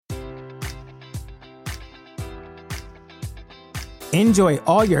Enjoy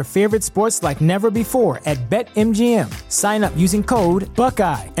all your favorite sports like never before at BetMGM. Sign up using code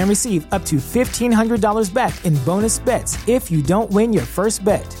Buckeye and receive up to $1,500 back in bonus bets if you don't win your first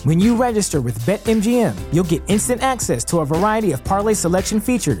bet. When you register with BetMGM, you'll get instant access to a variety of parlay selection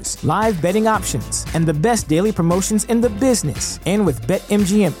features, live betting options, and the best daily promotions in the business. And with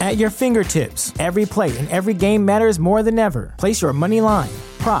BetMGM at your fingertips, every play and every game matters more than ever. Place your money line,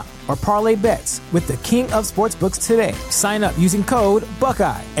 prop, or parlay bets with the king of sportsbooks today. Sign up using code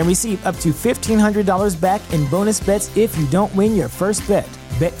Buckeye and receive up to $1,500 back in bonus bets if you don't win your first bet.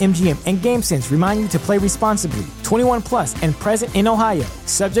 BetMGM and GameSense remind you to play responsibly. 21 plus and present in Ohio,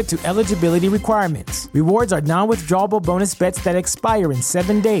 subject to eligibility requirements. Rewards are non-withdrawable bonus bets that expire in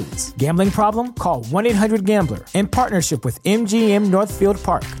 7 days. Gambling problem? Call 1-800-GAMBLER. In partnership with MGM Northfield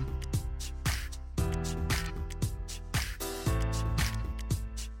Park.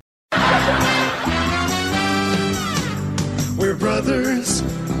 We're brothers,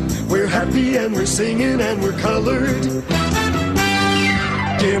 we're happy and we're singing and we're colored.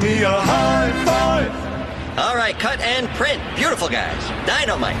 Give me a high five. All right, cut and print. Beautiful, guys.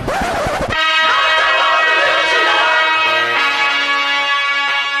 Dynamite.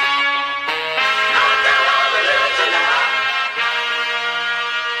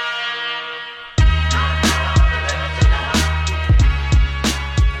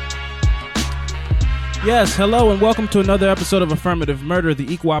 Yes, hello and welcome to another episode of Affirmative Murder,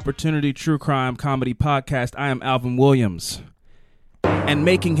 the equal opportunity true crime comedy podcast. I am Alvin Williams, and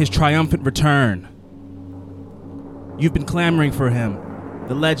making his triumphant return, you've been clamoring for him,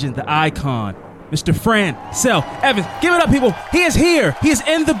 the legend, the icon, Mr. Francel Evans. Give it up, people. He is here. He is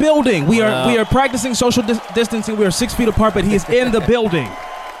in the building. We are practicing social distancing. We are 6 feet apart, but he is in the building.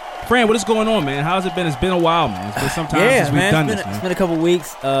 Fran, what is going on, man? How's it been? It's been a while, man. It's been some time since we've done this, man. It's been a couple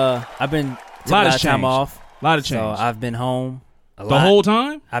weeks. I've been a lot of time off. A lot of change. So I've been home the whole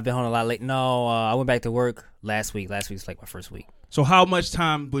time? I've been home a lot late. No, I went back to work last week. Last week's like my first week. So how much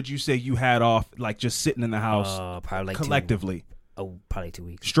time would you say you had off, like just sitting in the house probably like collectively? Probably 2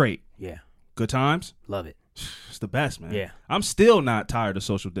 weeks. Straight? Yeah. Good times? Love it. It's the best, man. Yeah. I'm still not tired of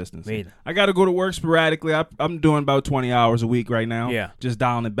social distancing. Me either. I got to go to work sporadically. I'm doing about 20 hours a week right now. Yeah. Just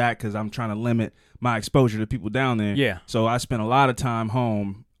dialing it back because I'm trying to limit my exposure to people down there. Yeah. So I spent a lot of time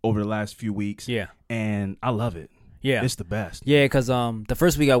home over the last few weeks. Yeah. And I love it. Yeah. It's the best. Yeah, because the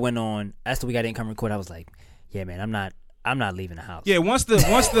first week I went on, that's the week I didn't come record. I was like, yeah, man, I'm not leaving the house. Yeah, once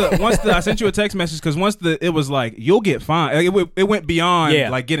I sent you a text message because it was like you'll get fined. It went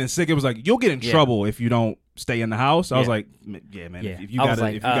beyond like getting sick. It was like you'll get in trouble if you don't stay in the house. I was like, yeah, man. Yeah. If you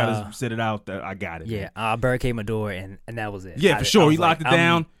gotta sit it out, I got it. Yeah, I barricade my door and that was it. Yeah, for sure. You locked it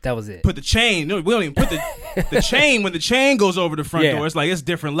down. That was it. Put the chain. No, we don't even put the chain. When the chain goes over the front door, it's like it's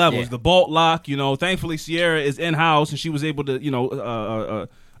different levels. Yeah. The bolt lock. Thankfully Sierra is in house and she was able to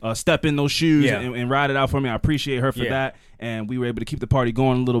step in those shoes and ride it out for me. I appreciate her for that. And we were able to keep the party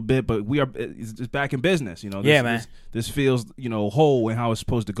going a little bit, but it's back in business. Man. This feels whole in how it's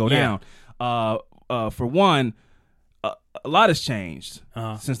supposed to go down. For one, a lot has changed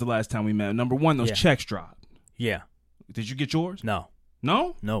since the last time we met. Number one, those checks dropped. Yeah. Did you get yours? No.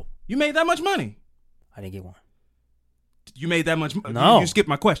 No? No. You made that much money? I didn't get one. You made that much money? No. You skipped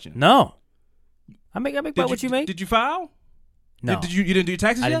my question. No. I make about what you make. Did you file? No. You didn't do your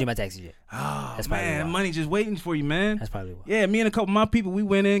taxes yet? I didn't do my taxes yet. Oh, That's man, money just waiting for you, man. That's probably why. Yeah, me and a couple of my people, we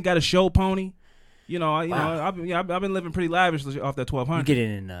went in, got a show pony. I've been living pretty lavishly off that $1,200. You get it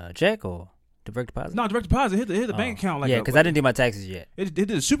in check or direct deposit? No, direct deposit. Hit the bank account. Because I didn't do my taxes yet. It did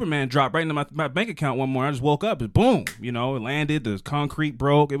a Superman drop right into my bank account one morning. I just woke up and boom, it landed. The concrete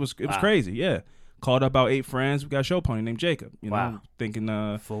broke. It was crazy. Yeah. Called up about 8 friends. We got a show pony named Jacob. Thinking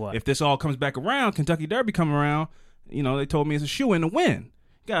for what? If this all comes back around, Kentucky Derby come around, they told me it's a shoe in to win.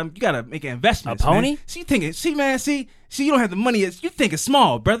 You gotta make an investment. A pony? Man. You don't have the money. You think it's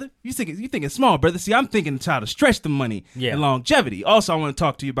small, brother. You think it's small, brother. See, I'm thinking to try to stretch the money and longevity. Also, I want to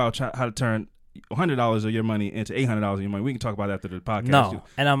talk to you about how to turn $100 of your money into $800 of your money. We can talk about that after the podcast. No, too.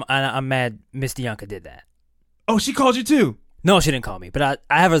 and I'm mad Miss Dianca did that. Oh, she called you too? No, she didn't call me, but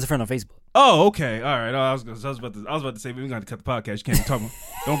I have her as a friend on Facebook. Oh, okay, all right. I was about to say we're gonna cut the podcast. You can't be talking.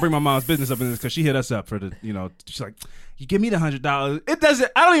 Don't bring my mom's business up in this because she hit us up for the. She's like, you give me the $100. It doesn't.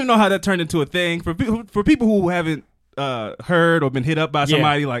 I don't even know how that turned into a thing for people who haven't heard or been hit up by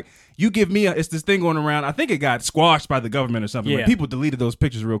somebody. Like, you give me it's this thing going around. I think it got squashed by the government or something. But people deleted those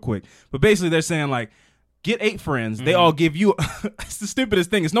pictures real quick. But basically, they're saying like, get 8 friends. They all give you. It's the stupidest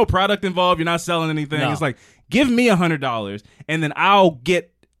thing. It's no product involved. You're not selling anything. No. It's like, give me $100, and then I'll get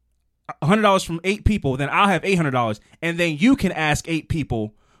 $100 from 8 people, then I'll have $800, and then you can ask 8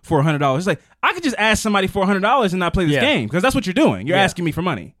 people for $100. It's like, I could just ask somebody for $100 and not play this game, because that's what you're doing. You're asking me for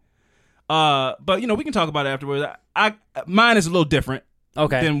money. But, we can talk about it afterwards. Mine is a little different.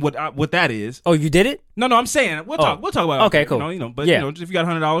 Okay. Than what that is. Oh, you did it? No, I'm saying we'll talk about it. Okay, cool. But if you got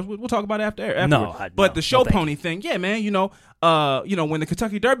 $100, we'll talk about it afterwards. No, but the show pony thing, yeah, man. When the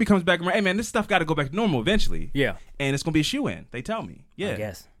Kentucky Derby comes back around, hey man, this stuff got to go back to normal eventually. Yeah. And it's gonna be a shoe-in. They tell me. Yeah. I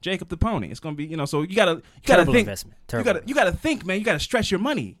guess. Jacob the pony. It's gonna be. So you gotta Terrible think. investment. You gotta think, man. You gotta stretch your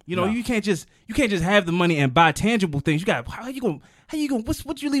money. You can't just have the money and buy tangible things. You got how you gonna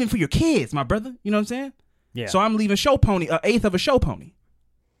what you leaving for your kids, my brother? You know what I'm saying? Yeah. So I'm leaving show pony, 1/8 of a show pony.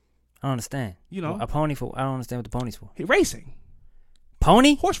 I don't understand. A pony for? I don't understand what the pony's for. Racing.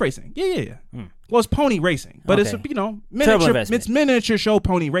 Pony? Horse racing. Yeah. Well, it's pony racing, but it's miniature show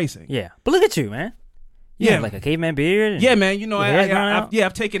pony racing. Yeah, but look at you, man. You have like a caveman beard. Yeah, man.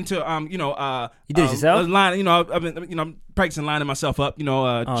 I've taken to you did it yourself. I've been I'm practicing lining myself up. You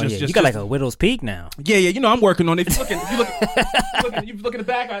got like a widow's peak now. Yeah. I'm working on it. If you look in the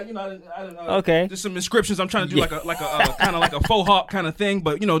back, I don't know. Okay. There's some inscriptions. I'm trying to do like a kind of like a faux hawk kind of thing,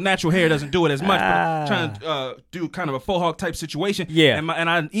 but natural hair doesn't do it as much. But I'm trying to do kind of a faux hawk type situation. Yeah. And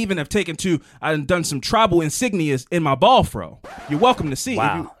I even have I've done some tribal insignias in my ball fro. You're welcome to see.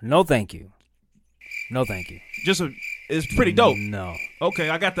 Wow. No, thank you. No, thank you. It's pretty dope. No. Okay,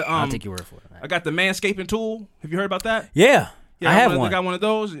 I got the I'll take your word for it. I got the manscaping tool. Have you heard about that? Yeah. I have one. I got one of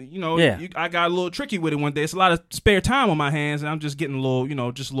those. I got a little tricky with it one day. It's a lot of spare time on my hands, and I'm just getting a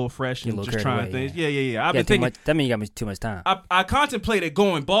little, just a little fresh and just trying things. Yeah. I've been thinking. That means you got too much time. I contemplated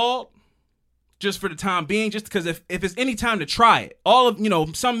going bald, just for the time being, just because if it's any time to try it,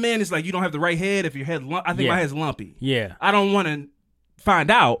 some men it's like you don't have the right head. If your head, I think my head's lumpy. Yeah. I don't want to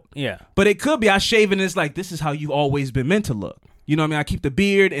find out. Yeah. But it could be I shave and it's like, this is how you've always been meant to look. You know what I mean? I keep the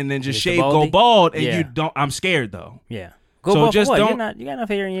beard and then just shave, go bald, and you don't. I'm scared though. Yeah. Go bald. Just don't. You got enough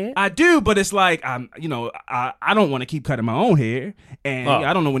hair in your head. I do, but it's like I don't want to keep cutting my own hair, and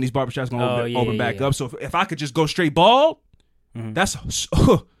I don't know when these barbershops gonna open back up. So if I could just go straight bald, that's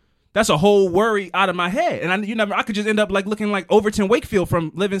a whole worry out of my head, and I could just end up like looking like Overton Wakefield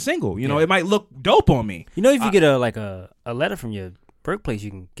from Living Single. It might look dope on me. If you get a letter from your workplace,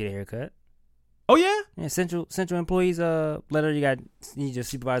 you can get a haircut. Oh yeah? Yeah, central employees letter. You need your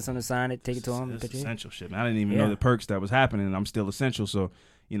supervisor to sign it, take it to them. It's essential shit, man. I didn't even know the perks that was happening, and I'm still essential. So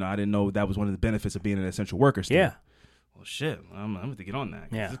I didn't know that was one of the benefits of being an essential worker. Still. Yeah. Well, shit. I'm gonna have to get on that.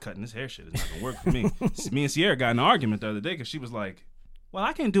 Yeah. Cutting this hair shit is not gonna work for me. Me and Sierra got in an argument the other day because she was like, well,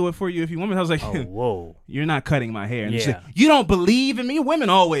 I can do it for you if you want me. I was like, whoa. You're not cutting my hair. And she said, you don't believe in me? Women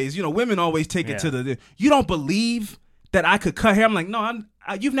always take it to the, you don't believe that I could cut hair? I'm like, no,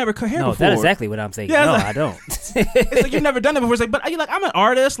 you've never cut hair before. No, that's exactly what I'm saying. Yeah, no, like, I don't. It's like you've never done it before. It's like, but you're like, I'm an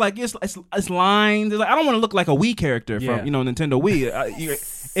artist. Like it's lined. It's like, I don't want to look like a Wii character from Nintendo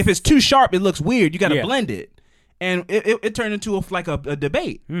Wii. If it's too sharp, it looks weird. You got to blend it. And it turned into a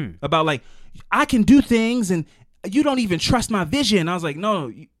debate about like, I can do things and you don't even trust my vision. I was like,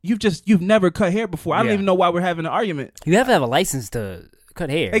 no, you've never cut hair before. I don't even know why we're having an argument. You have to have a license to cut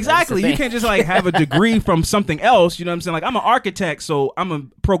hair. Exactly. You can't just like have a degree from something else. You know what I'm saying? Like I'm an architect, so I'm a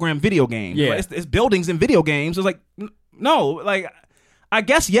program video games. Yeah. Like, it's buildings and video games. It's like, no, like I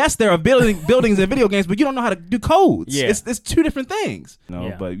guess, yes, there are buildings and video games, but you don't know how to do codes. Yeah. It's two different things.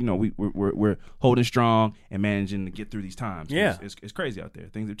 But we're holding strong and managing to get through these times. Yeah. It's crazy out there.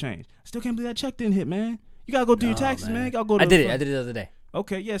 Things have changed. I still can't believe that check didn't hit, man. You gotta go do your taxes, man. You gotta go. I did it the other day.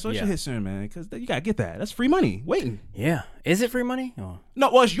 Okay, yeah, so it should hit soon, man, because you gotta get that. That's free money waiting. Yeah, is it free money? Oh.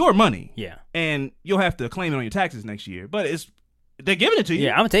 No, well, it's your money. Yeah, and you'll have to claim it on your taxes next year. But they're giving it to you.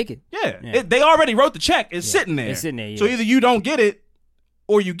 Yeah, I'm gonna take it. Yeah, they already wrote the check. It's sitting there. It's sitting there. Yeah. So either you don't get it,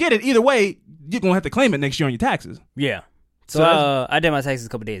 or you get it. Either way, you're gonna have to claim it next year on your taxes. Yeah. So I did my taxes a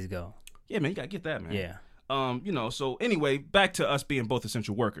couple days ago. Yeah, man, you gotta get that, man. Yeah. So anyway, back to us being both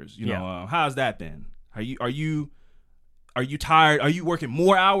essential workers. How's that been? Are you tired? Are you working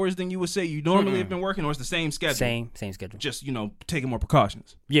more hours than you would say you normally have been working, or it's the same schedule? Same schedule. Just taking more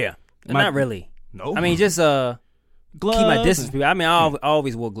precautions. Yeah, not really. No, I mean just gloves. Keep my distance. I mean, I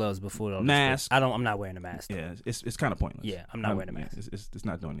always wore gloves before. Mask. I'm not wearing a mask. Though. Yeah, it's kind of pointless. Yeah, I'm not wearing a mask. It's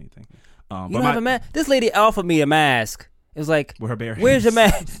not doing anything. You don't have a mask. This lady offered me a mask. It was like, with her bare hands. Where's your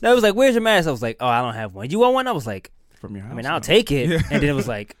mask? I was like, where's your mask? I was like, oh, I don't have one. You want one? I was like, from your house. I mean, I'll take it. Yeah. And then it was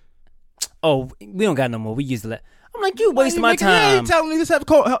like, oh, we don't got no more. We used to let. I'm like, you wasting my time. You telling me this have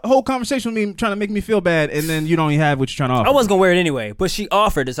a whole conversation with me, trying to make me feel bad, and then you don't even have what you're trying to offer. I wasn't gonna wear it anyway, but she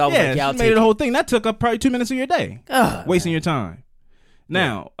offered it, so I was like, yeah, I'll take it. She made it a whole thing. That took up probably 2 minutes of your day, wasting your time.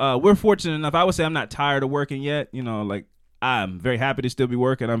 Now, we're fortunate enough. I would say I'm not tired of working yet. Like I'm very happy to still be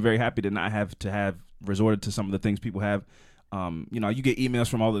working. I'm very happy to not have resorted to some of the things people have. You get emails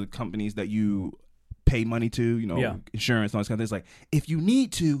from all the companies that you pay money to, insurance and all this kind of things. Like, if you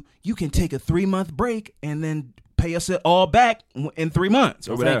need to, you can take a 3-month break and then pay us it all back in 3 months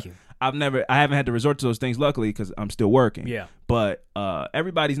or whatever. Thank you. I haven't had to resort to those things, luckily, because I'm still working. Yeah. But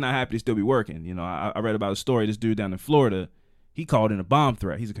everybody's not happy to still be working. I read about a story. This dude down in Florida, he called in a bomb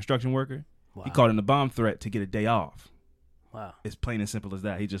threat. He's a construction worker. Wow. He called in a bomb threat to get a day off. Wow. It's plain and simple as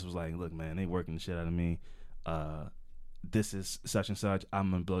that. He just was like, look, man, they working the shit out of me. This is such and such.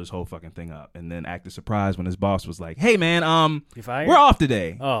 I'm going to blow this whole fucking thing up. And then acted surprised when his boss was like, hey, man, you fired? We're off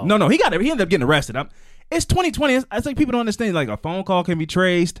today. Oh. No, he ended up getting arrested. It's 2020. It's like people don't understand. Like, a phone call can be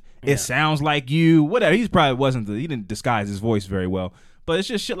traced. Yeah. It sounds like you. Whatever. He didn't disguise his voice very well. But it's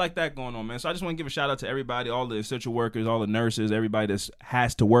just shit like that going on, man. So I just want to give a shout out to everybody, all the essential workers, all the nurses, everybody that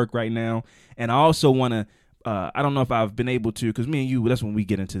has to work right now. And I also want to, I don't know if I've been able to, because me and you, that's when we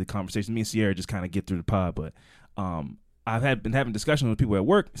get into the conversation. Me and Sierra just kind of get through the pod. But I've been having discussions with people at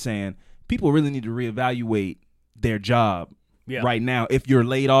work saying people really need to reevaluate their job right now if you're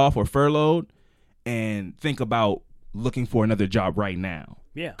laid off or furloughed, and think about looking for another job right now.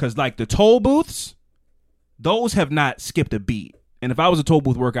 Yeah. Because like the toll booths, those have not skipped a beat. And if I was a toll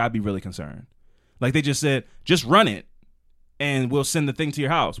booth worker, I'd be really concerned. Like they just said, just run it and we'll send the thing to your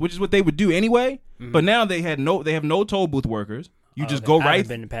house, which is what they would do anyway. Mm-hmm. But now they have no toll booth workers. You just go right. I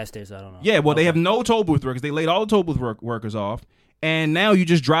haven't been past there, so I don't know. Yeah, well, they have no toll booth workers. They laid all the toll booth workers off. And now you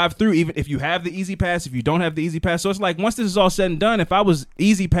just drive through, even if you have the Easy Pass, if you don't have the Easy Pass. So it's like, once this is all said and done, if I was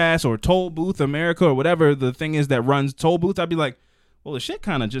Easy Pass or Toll Booth America or whatever the thing is that runs toll booths, I'd be like, well, the shit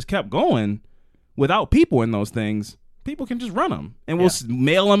kind of just kept going without people in those things. People can just run them, and we'll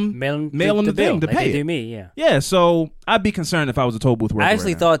mail them the thing to like pay they it. do me, yeah. Yeah, so I'd be concerned if I was a toll booth worker. I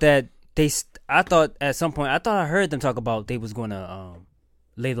actually thought that I thought at some point, I heard them talk about they was going to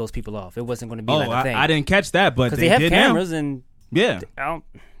lay those people off. It wasn't going to be like a thing. I didn't catch that, but they have did cameras now. And yeah,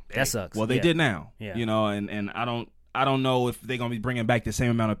 that sucks. Well, they did now. Yeah. And I don't know if they're gonna be bringing back the same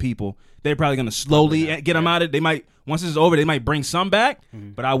amount of people. They're probably gonna slowly get them out of it. They might, once this is over, they might bring some back,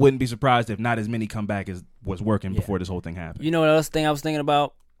 but I wouldn't be surprised if not as many come back as was working before this whole thing happened. You know what else thing I was thinking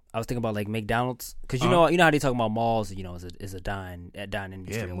about? I was thinking about like McDonald's, because you know how they talk about malls, is a dying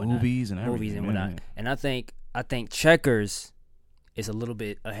industry, and whatnot. movies and everything, whatnot. And I think Checkers is a little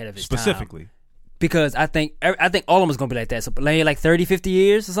bit ahead of its specifically. time. Because I think all of them is going to be like that. So like 30, 50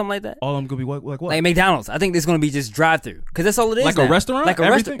 years or something like that. All of them going to be like what? Like McDonald's. I think it's going to be just drive-through. Because that's all it is Like now. a restaurant? Like a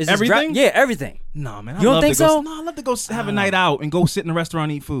restaurant. Everything? Yeah, everything. No, man. You don't think so? No, I love to go have a night out and go sit in a restaurant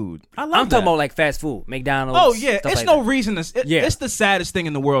and eat food. I love that. I'm talking about like fast food. McDonald's. Oh, yeah. It's like no that. reason. It's the saddest thing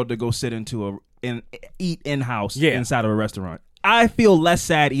in the world to go sit eat in-house inside of a restaurant. I feel less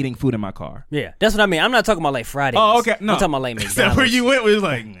sad eating food in my car. Yeah, that's what I mean. I'm not talking about like Fridays. Oh, okay. No. I'm talking about like McDonald's. Is that where you went? Was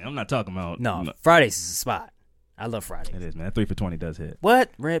like, I'm not talking about. No, Fridays is a spot. I love Fridays. It is, man. That 3 for $20 does hit. What?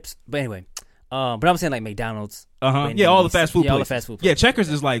 Rips. But anyway, but I'm saying like McDonald's. Yeah, all the fast food places. All the fast food places. Yeah, Checkers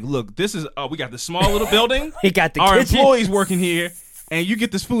is like, look, this is, we got this small little building. We got the Our kitchen. employees working here. And you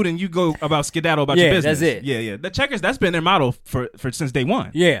get this food and you go about skedaddle about your business. That's it. Yeah. The Checkers, that's been their motto for since day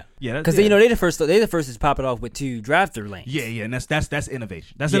one. Yeah. Yeah. Because they the first to pop it off with 2 drive-through lanes. Yeah. And that's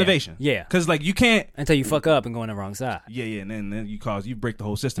innovation. That's innovation. Yeah. Because like you can't until you fuck up and go on the wrong side. Yeah. And then you break the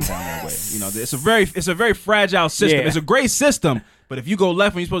whole system down that way. It's a very fragile system. Yeah. It's a great system, but if you go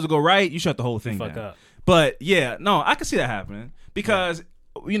left when you're supposed to go right, you shut the whole thing down. Fuck up. But yeah, no, I can see that happening because. Yeah.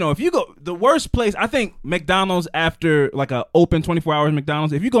 If you go, the worst place, I think McDonald's after like a open 24 hours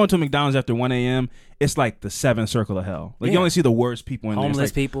McDonald's, if you go into McDonald's after 1 a.m., it's like the 7th circle of hell. Like you only see the worst people in there.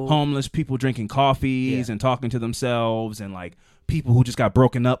 Homeless people drinking coffees and talking to themselves, and like people who just got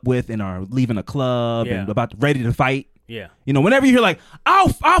broken up with and are leaving a club and ready to fight. Yeah. Whenever you hear like, I'll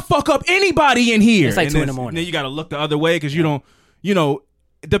fuck up anybody in here. It's like 2 in the And morning. then you got to look the other way because you don't,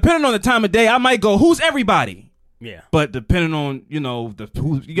 depending on the time of day, I might go, who's everybody? Yeah, but depending on you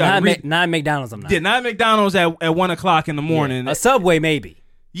got not McDonald's. I'm not. Yeah, not McDonald's at 1:00 in the morning. A Subway maybe.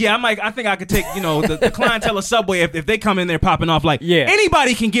 Yeah, I think I could take the clientele of Subway if they come in there popping off like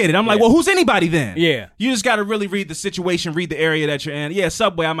anybody can get it. I'm like, well, who's anybody then? Yeah, you just got to really read the situation, read the area that you're in. Yeah,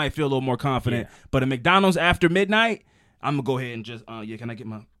 Subway, I might feel a little more confident, but at McDonald's after midnight, I'm gonna go ahead and just can I get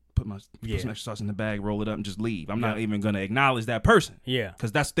put some extra sauce in the bag, roll it up, and just leave. I'm not even going to acknowledge that person. Yeah.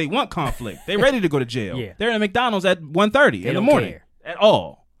 Because they want conflict. They're ready to go to jail. They're in McDonald's at 1:30 in the morning. At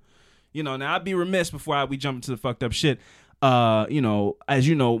all. Now I'd be remiss before we jump into the fucked up shit. As you know,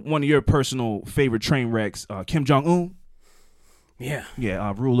 one of your personal favorite train wrecks, Kim Jong-un. Yeah.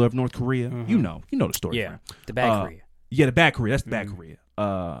 Yeah, ruler of North Korea. Mm-hmm. You know the story. Yeah, the bad Korea. Yeah, the bad Korea. That's the bad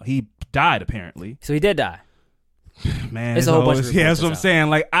Korea. He died, apparently. So he did die. Man, it's a whole bunch of that's what I'm saying.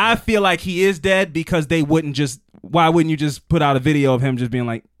 Like, I feel like he is dead because they wouldn't just why wouldn't you just put out a video of him just being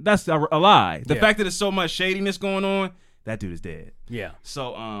like, that's a lie? The fact that there's so much shadiness going on, that dude is dead. Yeah.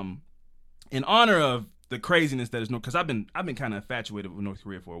 So, in honor of the craziness that is because I've been kind of infatuated with North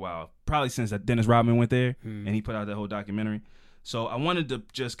Korea for a while, probably since that Dennis Rodman went there and he put out that whole documentary. So I wanted to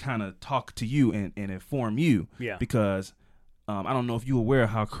just kind of talk to you and inform you, because I don't know if you're aware of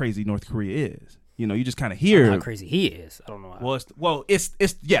how crazy North Korea is. You know, you just kind of hear how crazy he is. I don't know how. Well, it's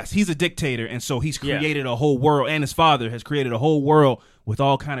yes, he's a dictator, and so he's created a whole world, and his father has created a whole world with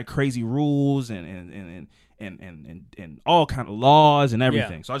all kind of crazy rules and all kind of laws and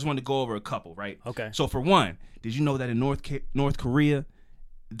everything. Yeah. So I just wanted to go over a couple, right? Okay. So for one, did you know that in North Korea,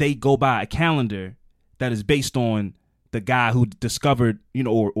 they go by a calendar that is based on the guy who discovered, you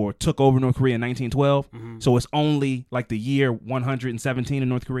know, or took over North Korea in 1912? Mm-hmm. So it's only like the year 117 in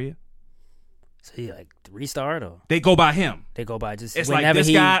North Korea. So he like restart, or they go by him? They go by just it's whenever like this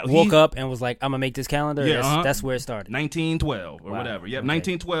he guy woke up and was like, I'm gonna make this calendar. Yeah, that's where it started. 1912 or whatever. Yep, okay.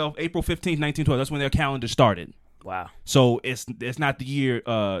 1912, April 15th, 1912. That's when their calendar started. Wow. So it's not the year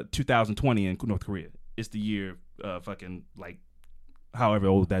 2020 in North Korea. It's the year fucking like however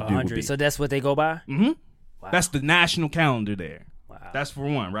old that dude would be. So that's what they go by? Mm-hmm. Wow. That's the national calendar there. Wow. That's for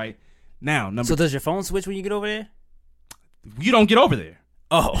one, right? Now, So does your phone switch when you get over there? You don't get over there.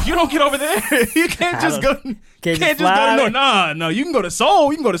 Oh, you don't get over there. You can't just go. Can't just go to no. You can go to Seoul.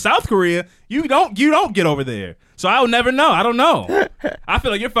 You can go to South Korea. You don't get over there. So I will never know. I don't know. I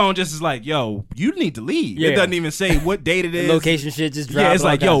feel like your phone just is like, yo, you need to leave. Yeah. It doesn't even say what date it is. The location shit just drops. Yeah, it's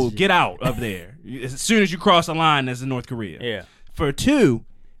like, yo, get out of there as soon as you cross the line. That's in North Korea. Yeah. For two,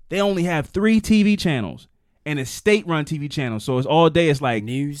 they only have 3 TV channels, and it's state-run TV channels. So it's all day. It's like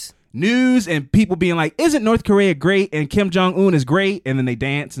news and people being like, isn't North Korea great? And Kim Jong-un is great. And then they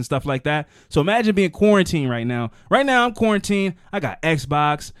dance and stuff like that. So imagine being quarantined right now. Right now I'm quarantined. I got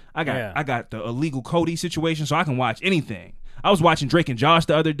Xbox. I got the illegal Cody situation, so I can watch anything. I was watching Drake and Josh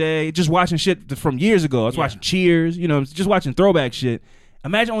the other day, just watching shit from years ago. I was watching Cheers, you know, just watching throwback shit.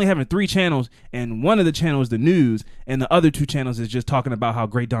 Imagine only having 3 channels, and one of the channels is the news, and the other 2 channels is just talking about how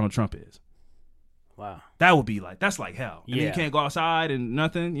great Donald Trump is. Wow. That would be like, that's like hell. Yeah. And you can't go outside and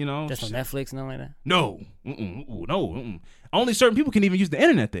nothing, you know. That's on Netflix, nothing like that? No. No. Only certain people can even use the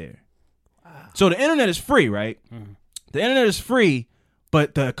internet there. Wow. So the internet is free, right? Mm. The internet is free,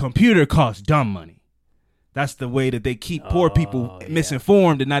 but the computer costs dumb money. That's the way that they keep poor people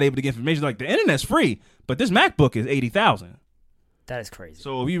misinformed and not able to get information. Like, the internet's free, but this MacBook is $80,000. That is crazy.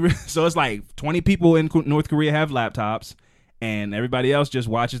 So so it's like 20 people in North Korea have laptops, and everybody else just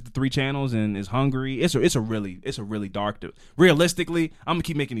watches the 3 channels and is hungry. It's a really dark. Realistically, I'm gonna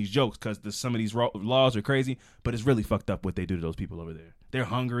keep making these jokes because some of these laws are crazy, but it's really fucked up what they do to those people over there. They're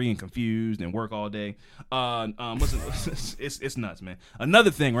hungry and confused and work all day. It's nuts, man.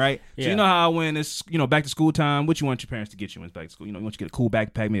 Another thing, right? Yeah. So you know how when it's back to school time, what you want your parents to get you when it's back to school? You want you to get a cool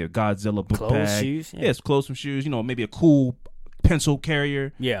backpack, maybe a Godzilla book bag, shoes, clothes, some shoes. Maybe a cool pencil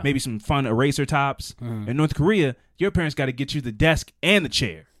carrier, maybe some fun eraser tops. In North Korea, your parents got to get you the desk and the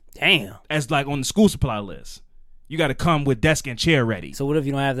chair. Damn. As like on the school supply list. You got to come with desk and chair ready. So what if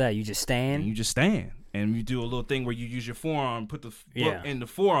you don't have that? You just stand? And you do a little thing where you use your forearm, put the book in the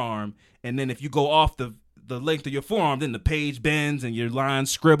forearm, and then if you go off the length of your forearm, then the page bends and your lines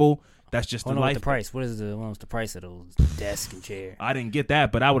scribble. That's just the life. The price. What's the price of those desk and chair? I didn't get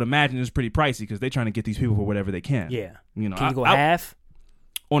that, but I would imagine it's pretty pricey because they're trying to get these people for whatever they can. Yeah. Can you go half?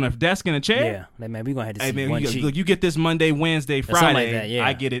 On a desk and a chair? Yeah. Like, man, we're going to have to see one cheap. Look, you get this Monday, Wednesday, Friday. Like that, yeah.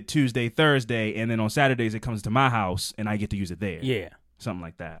 I get it Tuesday, Thursday, and then on Saturdays it comes to my house and I get to use it there. Yeah. Something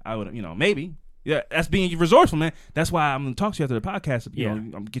like that. I would, maybe. Yeah, that's being resourceful, man. That's why I'm gonna talk to you after the podcast.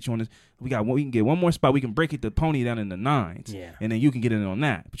 I'm gonna get you on this. We can get one more spot. We can break it the pony down in the 9s. Yeah, and then you can get in on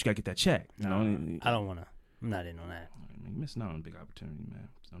that. But you gotta get that check. You know, I don't wanna. I'm not in on that. You're missing out on a big opportunity, man.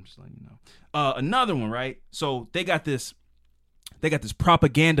 So I'm just letting you know. Another one, right? So they got this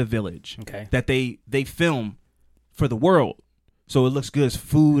propaganda village. Okay. That they film for the world. So it looks good as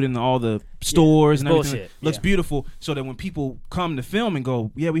food in all the stores and everything. Bullshit. Looks beautiful. So that when people come to film and go,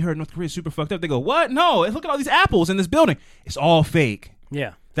 yeah, we heard North Korea's super fucked up. They go, what? No, look at all these apples in this building. It's all fake.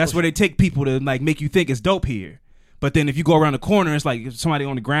 Yeah. That's where they take people to like make you think it's dope here. But then if you go around the corner, it's like somebody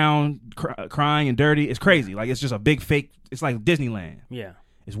on the ground crying and dirty. It's crazy. Like it's just a big fake. It's like Disneyland. Yeah.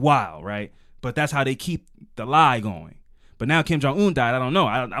 It's wild, right? But that's how they keep the lie going. But now Kim Jong-un died. I don't know.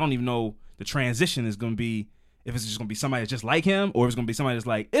 I don't even know the transition is going to be. If it's just gonna be somebody that's just like him, or if it's gonna be somebody that's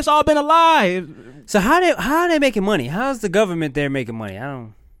like, it's all been a lie. So how are they making money? How's the government there making money?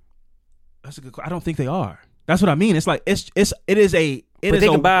 That's a good. I don't think they are. That's what I mean. It's like it is a. But they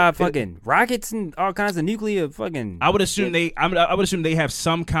can buy fucking rockets and all kinds of nuclear fucking. I would assume I would assume they have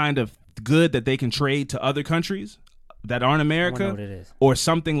some kind of good that they can trade to other countries that aren't America, I wonder what it is. or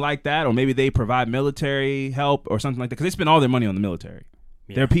something like that, or maybe they provide military help or something like that, because they spend all their money on the military.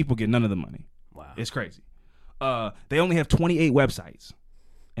 Yeah. Their people get none of the money. Wow. It's crazy. They only have 28 websites,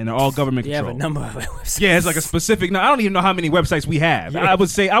 and they're all government You have controlled. a number of websites. Yeah, it's like a specific. I don't even know how many websites we have. Yeah. I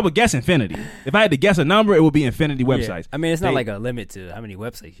would guess infinity. If I had to guess a number, it would be infinity websites. Yeah. I mean, it's not like a limit to how many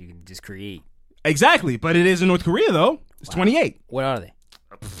websites you can just create. Exactly, but it is in North Korea though. It's 28. What are they?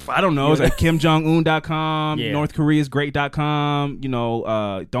 I don't know. It's like KimJongUn.com, Yeah. NorthKorea'sGreat.com,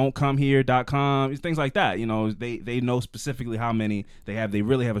 Don'tComeHere.com, things like that. They know specifically how many they have. They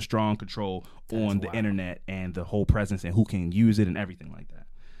really have a strong control on the internet and the whole presence and who can use it and everything like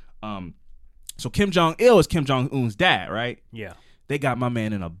that. So Kim Jong-il is Kim Jong-un's dad, right? Yeah. They got my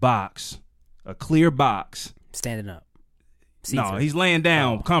man in a box, a clear box. Standing up. No, he's laying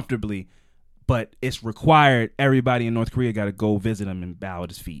down comfortably. But it's required. Everybody in North Korea got to go visit him and bow at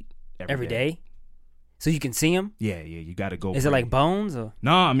his feet every day. So you can see him? Yeah, you got to go. Is it like bones? Or?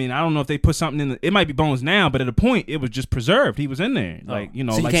 No, I mean, I don't know if they put something in it might be bones now, but at a point, it was just preserved. He was in there. So like you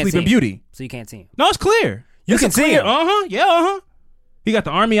like can't Sleeping see him. Beauty. So you can't see him? No, it's clear. You can see him? Uh-huh. Yeah, uh-huh. He got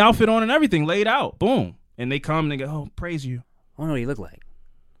the army outfit on and everything laid out. Boom. And they come and they go, oh, praise you. I wonder what he look like.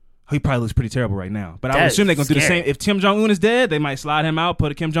 He probably looks pretty terrible right now. But I That would assume they're going to do the scary. same. If Kim Jong-un is dead, they might slide him out,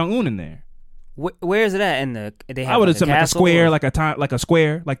 put a Kim Jong-un in there. Where is it at? In the they have I would have like said like a castle square, or- like a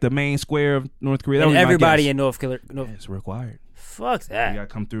square, like the main square of North Korea. That and would be my everybody guess. in North Korea. It's required. Fuck You that. got to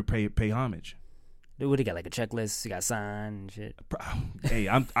come through, pay homage. What they got like a checklist? You got signed and shit. Hey,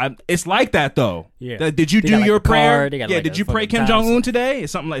 I'm. It's like that though. Yeah. Did you They do got, like, your a prayer? card. They got, Yeah. like, Did a you pray fucking Kim time Jong Un slot. today?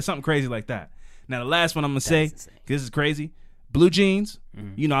 It's something crazy like that. Now the last one I'm gonna say, insane. this is crazy. Blue jeans.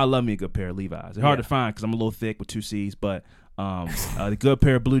 You know I love me a good pair of Levi's. They're hard to find because I'm a little thick with 2 C's, but the good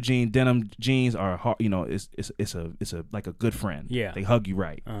pair of blue denim jeans are hard. It's a like a good friend. Yeah. They hug you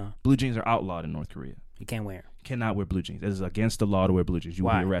right. Blue jeans are outlawed in North Korea. You can't wear 'em. Cannot wear blue jeans. It is against the law to wear blue jeans. You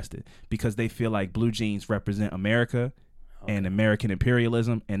will Why? be arrested because they feel like blue jeans represent America and American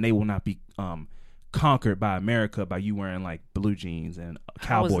imperialism, and they will not be conquered by America by you wearing like blue jeans and a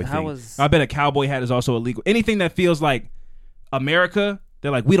cowboy thing. I bet a cowboy hat is also illegal. Anything that feels like America,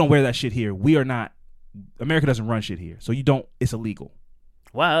 they're like, we don't wear that shit here. We are not. America doesn't run shit here, so you don't. It's illegal.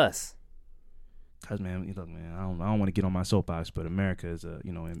 Why us? Cause man, look, man, I don't want to get on my soapbox, but America is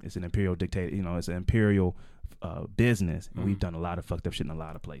it's an imperial dictator. It's an imperial business, and we've done a lot of fucked up shit in a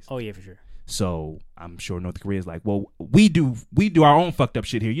lot of places. Oh yeah, for sure. So I'm sure North Korea is like, well, we do our own fucked up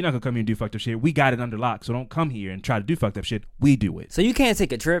shit here. You're not gonna come here and do fucked up shit. We got it under lock, so don't come here and try to do fucked up shit. We do it. So you can't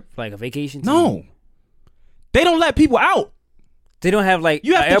take a trip like a vacation? No, they don't let people out. They don't have like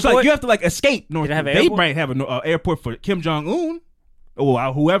You have an to airport? you have to escape North They don't have Korea. an They airport? might have an airport for Kim Jong Un.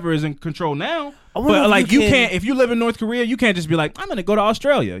 Or whoever is in control now. I wonder But if like you you can- can't, if you live in North Korea, you can't just be like, I'm gonna go to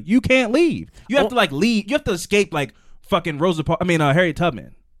Australia. You can't leave. You have to leave. You have to escape like fucking Harriet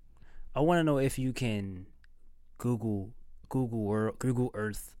Tubman. I want to know if you can Google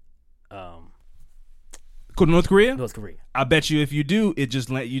Earth, Go to North Korea. North Korea. I bet you if you do, it just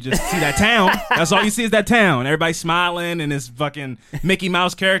let you just see that town. That's all you see is that town. Everybody smiling and it's fucking Mickey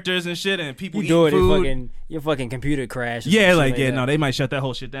Mouse characters and shit, and people You do it, eating food. your fucking computer crash. Yeah, no, they might shut that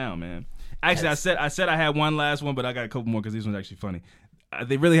whole shit down, man. Actually, I said I had one last one, but I got a couple more because these ones are actually funny.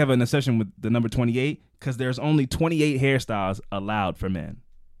 They really have an obsession with the number 28 because there's only 28 hairstyles allowed for men.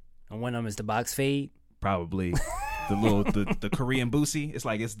 And one of them is the box fade. Probably the little the Korean boosie.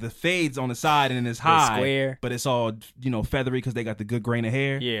 It's the fades on the side and it's high, square. but it's all feathery because they got the good grain of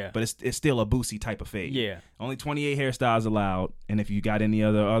hair. Yeah. but it's still a boosie type of fade. Yeah. Only 28 hairstyles allowed, and if you got any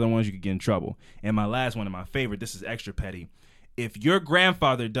other ones, you could get in trouble. And my last one and my favorite, this is extra petty. If your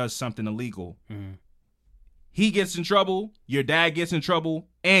grandfather does something illegal, he gets in trouble, your dad gets in trouble,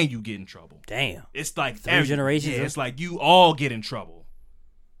 and you get in trouble. Damn. It's like 3 generations. Yeah, it's like you all get in trouble.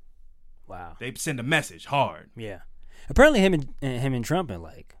 Wow. They send a message hard. Yeah. Apparently, him and Trump are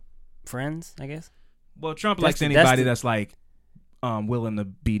like friends, I guess. Well, Trump That's likes the- anybody that's that's like willing to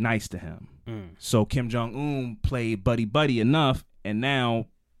be nice to him. So Kim Jong-un played buddy enough, and now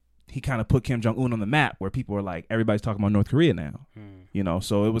he kind of put Kim Jong-un on the map where people are like, everybody's talking about North Korea now.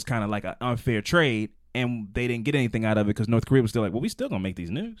 So it was kind of like an unfair trade, and they didn't get anything out of it because North Korea was still like, well, we still gonna make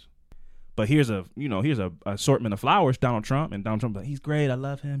these news. But here's a assortment of flowers, Donald Trump, and Donald Trump's like, he's great, I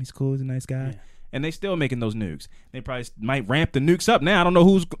love him, he's cool, he's a nice guy. Yeah. And they still making those nukes. They probably might ramp the nukes up now. I don't know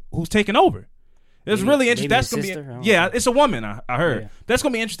who's taking over. It's really interesting. That's gonna be it's a woman. I heard. Yeah. That's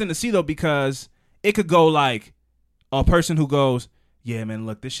gonna be interesting to see though, because it could go like a person who goes, yeah, man,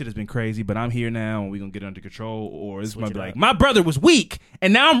 look, this shit has been crazy, but I'm here now and we're going to get it under control. Or it's Switch going to it be up. like, my brother was weak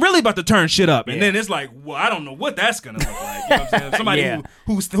and now I'm really about to turn shit up. And Yeah. then it's like, well, I don't know what that's going to look like. You know what I'm saying? Somebody Yeah.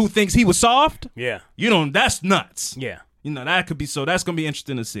 who thinks he was soft, Yeah. you know, that's nuts. Yeah. You know, that could be, so that's going to be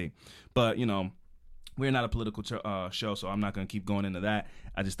interesting to see. But, you know, we're not a political show, so I'm not going to keep going into that.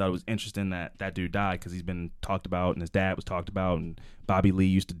 I just thought it was interesting that that dude died because he's been talked about and his dad was talked about, and Bobby Lee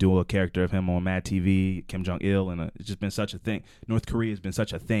used to do a character of him on Mad TV, Kim Jong-il, and it's just been such a thing. North Korea has been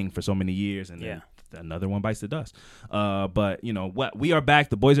such a thing for so many years, and then another one bites the dust. But, you know, what? We are back.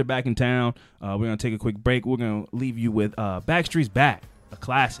 The boys are back in town. We're going to take a quick break. We're going to leave you with Backstreet's Back, a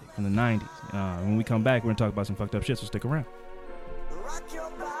classic from the 90s. When we come back, we're going to talk about some fucked up shit, so stick around. Rock your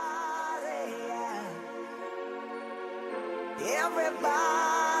body, yeah.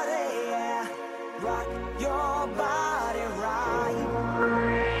 Everybody, yeah. Rock your body right.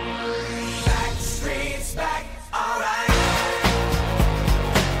 Backstreet's back, alright.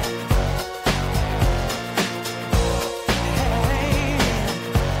 Hey,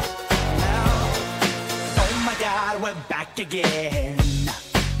 now, oh my God, we're back again.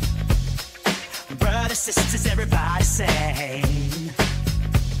 Brothers, sisters, everybody sing.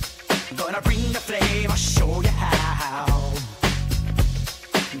 Gonna bring the flame, I'll show you how.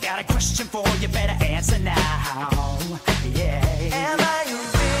 Got a question for you, better answer now. Yeah. Am I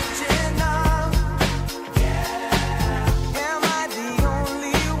original? Yeah. Am I the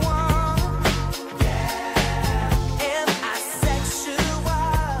only one? Yeah. Am I sexual?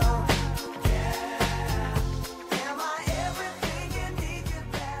 Yeah. Am I everything you need? You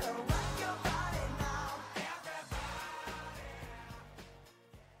better rock your body now.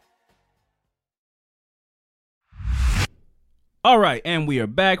 All right, and we are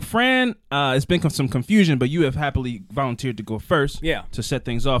back. Fran, it's been some confusion, but you have happily volunteered to go first to set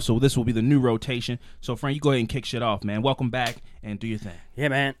things off. So this will be the new rotation. So, Fran, you go ahead and kick shit off, man. Welcome back and do your thing. Yeah,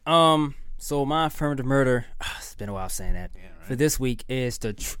 man. So my affirmative murder, it's been a while saying that, for this week is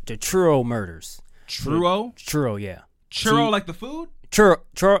the Truro murders. Truro? Truro, yeah. Churro like the food? Truro,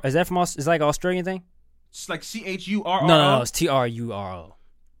 is that from, is like an Australian thing? It's like CHURRO? No, it's TRURO.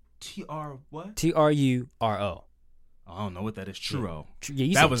 TR what? TRURO. I don't know what that is. Churro. Yeah,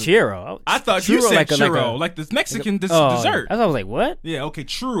 you That said was- churro. I thought you said churro, a- like the Mexican dessert. I was like, what? Yeah, okay,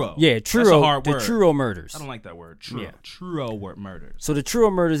 churro. Yeah, That's Truro. a hard The word. Truro murders. I don't like that word. Churro. Yeah. Churro word murders. So the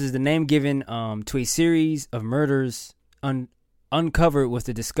Truro murders is the name given to a series of murders uncovered with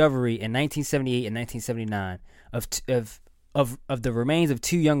the discovery in 1978 and 1979 of the remains of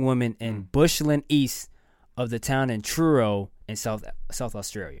two young women in Bushland, east of the town in Truro in South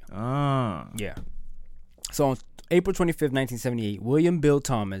Australia. Ah. Yeah. So on April 25th, 1978, William Bill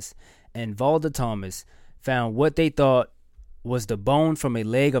Thomas and Valda Thomas found what they thought was the bone from a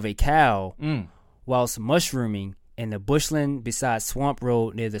leg of a cow whilst mushrooming in the bushland beside Swamp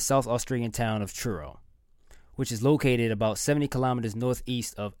Road near the South Australian town of Truro, which is located about 70 kilometers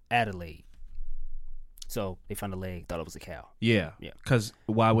northeast of Adelaide. So they found the leg, thought it was a cow. Yeah. Yeah. Because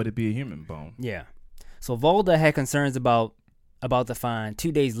why would it be a human bone? Yeah. So Valda had concerns about the find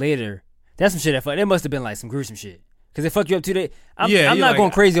 2 days later. That's some shit that must have been like some gruesome shit. Because it fucked you up 2 days. I'm not like,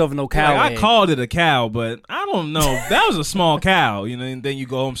 going crazy over no cow. Like, I called it a cow, but I don't know. That was a small cow, you know, and then you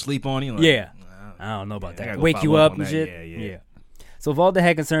go home, sleep on it. Like, Yeah. I don't know about I gotta that. go Wake you follow up on and that. shit. Yeah. So Valda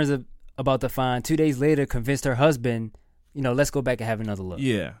had concerns about the find. 2 days later, convinced her husband, let's go back and have another look.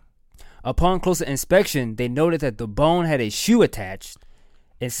 Yeah. Upon closer inspection, they noted that the bone had a shoe attached.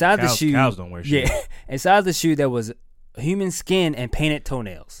 Inside the shoe. Cows don't wear shoes. Yeah. Inside the shoe, there was human skin and painted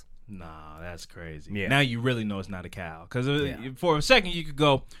toenails. Nah, that's crazy. Yeah. Now you really know it's not a cow. Because Yeah. for a second you could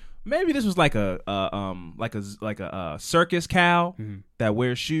go, maybe this was like a circus cow that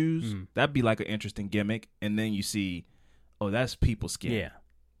wears shoes. That'd be like an interesting gimmick. And then you see, oh, that's people's skin. Yeah.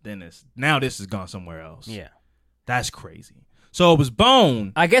 Then this has gone somewhere else. Yeah. That's crazy. So it was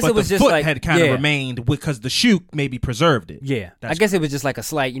bone. I guess but it was the just foot like- had kind of yeah. remained because the shoe maybe preserved it. Yeah. That's I guess it was just like a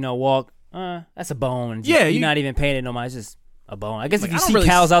slight, walk. That's a bone. Yeah, You're not even painted no more. It's just a bone. I guess Like, if you I don't see really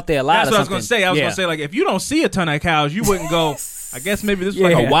cows out there a lot That's or what I was something. gonna say. I was yeah. gonna say, like, if you don't see a ton of cows, you wouldn't go. I guess maybe this was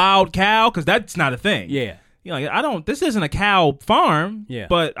like Yeah. a wild cow because that's not a thing. Yeah. This isn't a cow farm. Yeah.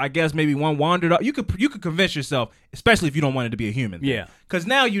 But I guess maybe one wandered up. You could convince yourself, especially if you don't want it to be a human. Yeah. Because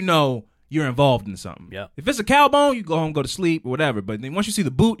now you know you're involved in something. Yeah. If it's a cow bone, you go home, go to sleep, or whatever. But then once you see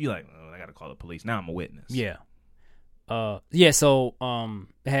the boot, you're like, oh, I gotta call the police. Now I'm a witness. Yeah. So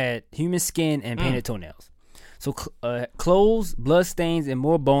it had human skin and painted toenails. So clothes, blood stains, and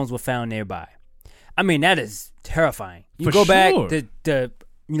more bones were found nearby. I mean, that is terrifying. You For go back sure. to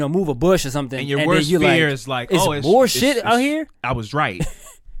move a bush or something, And your then worst you're fear is like, is oh, it's more it's- shit it's- out here. I was right.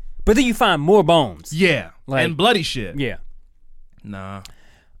 But then you find more bones. Yeah. Like- and bloody shit. Yeah. Nah.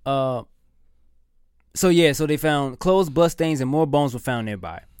 So they found clothes, blood stains, and more bones were found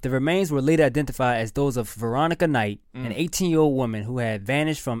nearby. The remains were later identified as those of Veronica Knight, an 18-year-old woman who had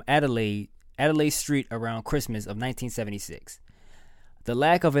vanished from Adelaide Street around Christmas of 1976. The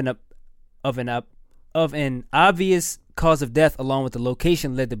lack of an obvious cause of death, along with the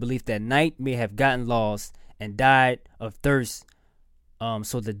location, led to belief that Knight may have gotten lost and died of thirst.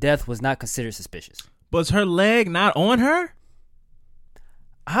 So the death was not considered suspicious. Was her leg not on her?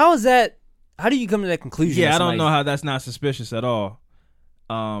 How is that? How do you come to that conclusion? Yeah, I don't know how that's not suspicious at all.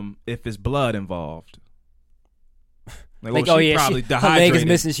 If it's blood involved. Like, she probably her leg is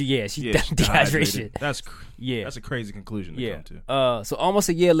missing. She dehydrated. dehydrated. That's a crazy conclusion to come to. So almost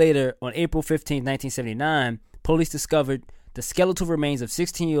a year later, on April 15, 1979, police discovered the skeletal remains of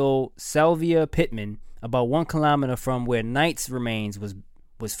 16-year-old Sylvia Pittman about 1 kilometer from where Knight's remains was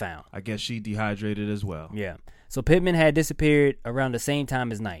found. I guess she dehydrated as well. Yeah. So Pittman had disappeared around the same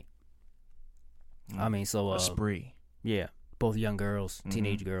time as Knight. A spree. Yeah, both young girls,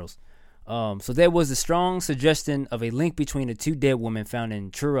 teenage girls. So there was a strong suggestion of a link between the two dead women found in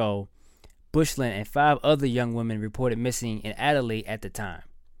Truro, Bushland, and 5 other young women reported missing in Adelaide at the time.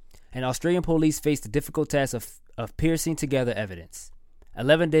 And Australian police faced the difficult task of piecing together evidence.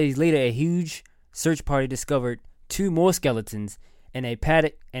 11 days later, a huge search party discovered 2 more skeletons in a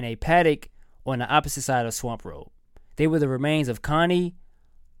paddock on the opposite side of Swamp Road. They were the remains of Connie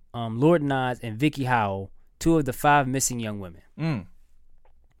Lord Nods and Vicky Howell, 2 of the 5 missing young women.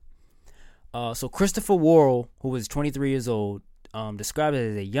 So Christopher Worrell, who was 23 years old, described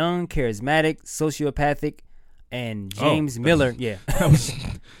it as a young, charismatic, sociopathic, and James Miller. Yeah,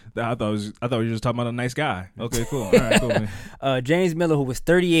 I thought you were just talking about a nice guy. Okay, cool. All right, cool, man. James Miller, who was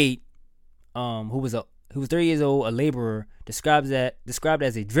 38, who was 30 years old, a laborer, described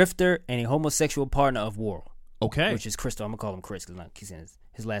as a drifter and a homosexual partner of Worrell. Okay, which is Crystal. I'm gonna call him Chris because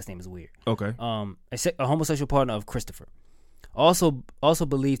his last name is weird. Okay. A homosexual partner of Christopher, also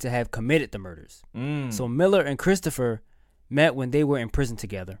believed to have committed the murders. So Miller and Christopher met when they were in prison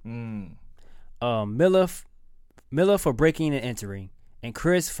together. Miller for breaking and entering, and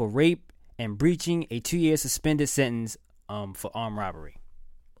Chris for rape and breaching a 2-year suspended sentence for armed robbery.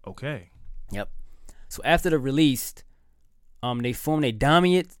 Okay. Yep. So after the release, they formed a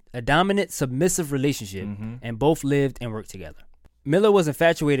dominant submissive relationship, and both lived and worked together. Miller was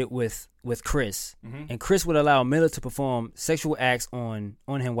infatuated with Chris, and Chris would allow Miller to perform sexual acts on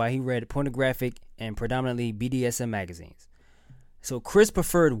him while he read pornographic and predominantly BDSM magazines. So Chris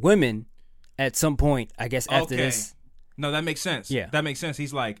preferred women at some point, I guess, after this. No, that makes sense. Yeah. That makes sense.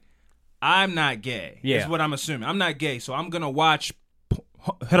 He's like, I'm not gay. Yeah. Is what I'm assuming. I'm not gay, so I'm going to watch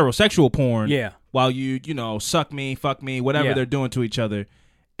heterosexual porn while you suck me, fuck me, whatever they're doing to each other.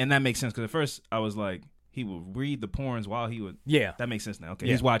 And that makes sense, because at first I was like, he would read the porns while he would. Yeah. That makes sense now. Okay.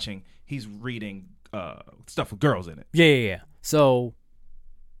 Yeah. He's reading stuff with girls in it. Yeah. So,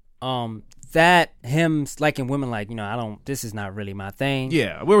 that him liking women, this is not really my thing.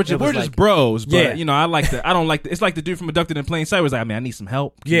 Yeah. We're just bros, but I don't like it's like the dude from Abducted in Plain Sight was like, I need some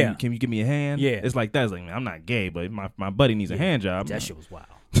help. Can you give me a hand? Yeah. It's like that. It's like, man, I'm not gay, but my buddy needs a hand job. That shit was wild.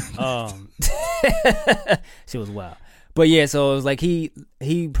 Shit was wild. But yeah, so it was like he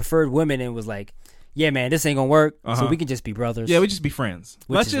preferred women and was like, yeah, man, this ain't gonna work. So we can just be brothers. Yeah, we just be friends.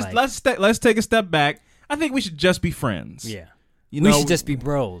 Let's take a step back. I think we should just be friends. Yeah, we should just be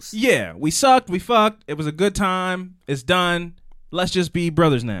bros. Yeah, we sucked, we fucked. It was a good time. It's done. Let's just be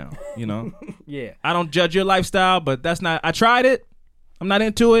brothers now. Yeah. I don't judge your lifestyle, but that's not. I tried it. I'm not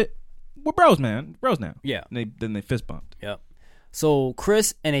into it. We're bros, man. Bros now. Yeah. And then they fist bumped. Yep. So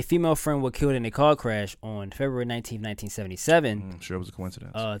Chris and a female friend were killed in a car crash on February 19, 1977. I'm sure it was a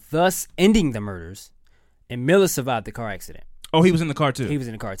coincidence. Thus ending the murders, and Miller survived the car accident. Oh, he was in the car too? He was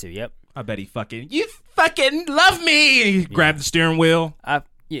in the car too, yep. I bet you fucking love me! And he grabbed the steering wheel. I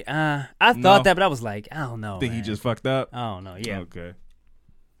thought that, but I was like, I don't know. Think he just fucked up? I don't know, yeah. Okay.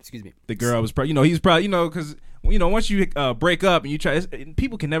 Excuse me. The girl was probably, he's probably, because once you break up and you try,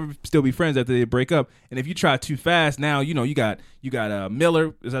 people can never still be friends after they break up. And if you try too fast, now you got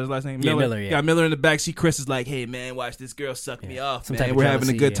Miller. Is that his last name? Yeah, Miller. Yeah. You got Miller in the backseat. Chris is like, hey man, watch this girl suck me off. Man, we're having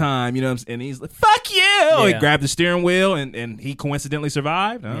a good time. And he's like, fuck you. Yeah. He grabbed the steering wheel and he coincidentally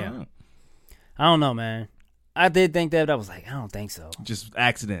survived. I don't know, man. I did think that, but I was like, I don't think so. Just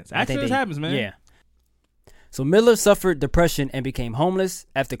accidents. Accidents happens, man. Yeah. So Miller suffered depression and became homeless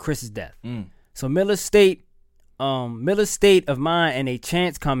after Chris's death. So Miller's state of mind and a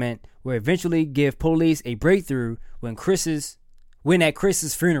chance comment will eventually give police a breakthrough when at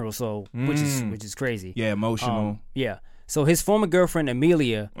Chris's funeral. So which is crazy. Yeah, emotional. Yeah. So his former girlfriend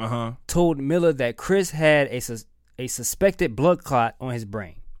Amelia told Miller that Chris had a suspected blood clot on his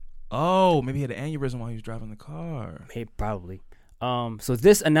brain. Oh, maybe he had an aneurysm while he was driving the car. Hey, probably. So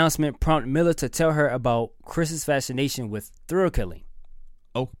this announcement prompted Miller to tell her about Chris's fascination with thrill killing.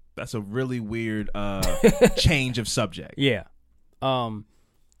 Oh, that's a really weird change of subject. Yeah.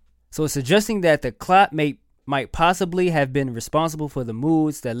 So suggesting that the clot might possibly have been responsible for the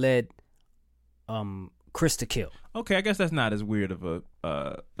moods that led Chris to kill. Okay, I guess that's not as weird of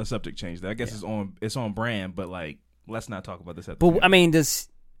a subject change. I guess it's on brand, but like, let's not talk about this at the But time. I mean, does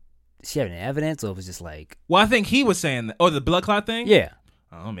she have any evidence, or it was just like? Well, I think he was saying that. Oh, the blood clot thing. Yeah.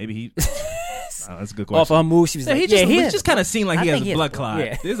 Oh, maybe he. That's a good Off question. her mood, she was like, he just kind of seemed like I he has think a he has blood a clot.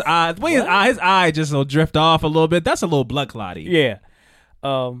 blood- yeah. His eye just will drift off a little bit. That's a little blood clotty. Yeah.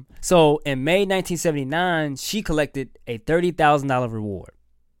 So in May 1979, she collected a $30,000 reward.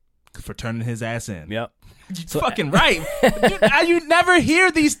 For turning his ass in. Yep. Fucking right. You never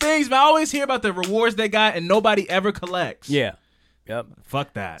hear these things, but I always hear about the rewards they got and nobody ever collects. Yeah. Yep.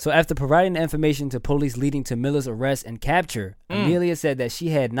 Fuck that. So after providing the information to police leading to Miller's arrest and capture, Amelia said that she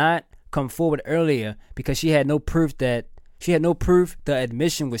had not come forward earlier because she had no proof the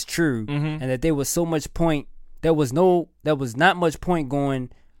admission was true, and that there was not much point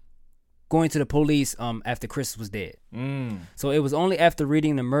going to the police after Chris was dead. So it was only after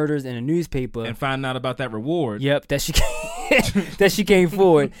reading the murders in the newspaper and finding out about that reward. Yep, that she came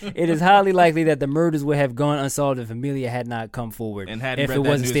forward. It is highly likely that the murders would have gone unsolved if Amelia had not come forward And hadn't if read it that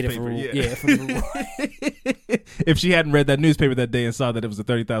wasn't stated newspaper, for reward. If she hadn't read that newspaper that day and saw that it was a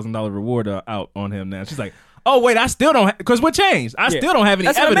 $30,000 reward out on him now, she's like, oh, wait, I still don't, because what changed? I still don't have any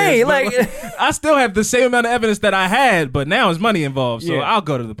That's what I evidence. mean, but I still have the same amount of evidence that I had, but now there's money involved, so Yeah. I'll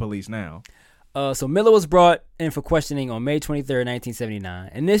go to the police now. So Miller was brought in for questioning on May 23rd,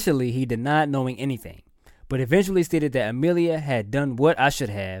 1979. Initially, he denied knowing anything, but eventually stated that Amelia had done what I should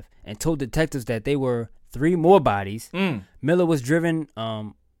have and told detectives that there were 3 more bodies. Miller was driven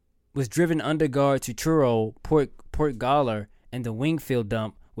under guard to Truro, Port Galler, and the Wingfield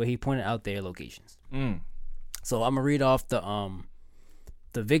dump where he pointed out their locations. So I'm gonna read off the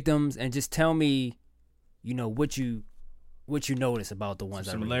victims and just tell me, what you notice about the ones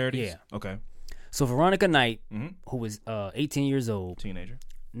I read. Similarities? Yeah. Okay. So Veronica Knight, who was 18 years old, Teenager.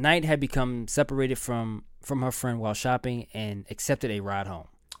 Knight had become separated from her friend while shopping and accepted a ride home.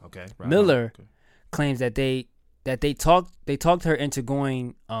 Okay. Right. Miller Okay. claims that they talked her into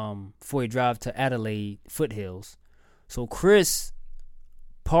going for a drive to Adelaide foothills. So Chris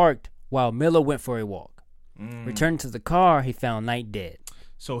parked while Miller went for a walk. Returning to the car, he found Knight dead.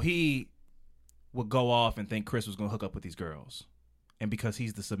 So he would go off and think Chris was going to hook up with these girls. And because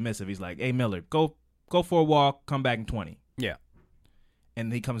he's the submissive, he's like, hey, Miller, go for a walk, come back in 20. Yeah.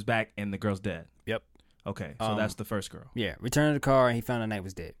 And he comes back and the girl's dead. Yep. Okay, so that's the first girl. Yeah. Returned to the car and he found that Knight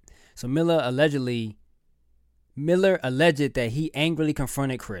was dead. So Miller alleged that he angrily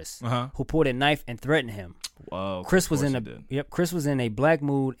confronted Chris, who pulled a knife and threatened him. Whoa, Chris was did. Chris was in a black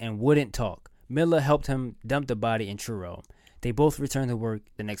mood and wouldn't talk. Miller helped him dump the body in Truro. They both returned to work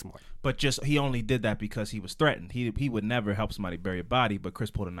the next morning. But just he only did that because he was threatened. He would never help somebody bury a body, but Chris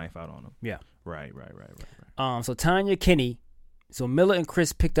pulled a knife out on him. Yeah. Right. So Tanya Kinney. So Miller and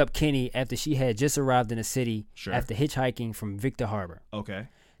Chris picked up Kinney after she had just arrived in the city after hitchhiking from Victor Harbor. Okay.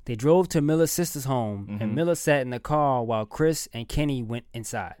 They drove to Miller's sister's home, and Miller sat in the car while Chris and Kinney went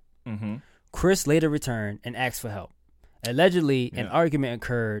inside. Chris later returned and asked for help. Allegedly, an argument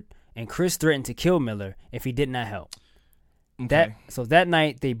occurred, and Chris threatened to kill Miller if he did not help. Okay. That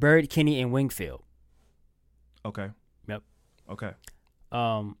night, they buried Kinney in Wingfield. Okay. Yep. Okay.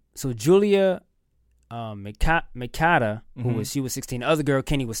 So Julia Mikata, she was 16. The other girl,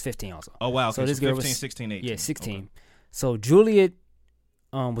 Kinney, was 15 also. Oh, wow. Okay. So this girl 15, was 16, 18. Yeah, 16. Okay. So Juliet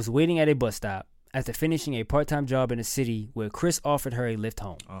was waiting at a bus stop after finishing a part-time job in the city where Chris offered her a lift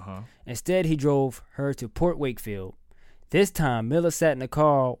home. Instead, he drove her to Port Wakefield. This time, Miller sat in the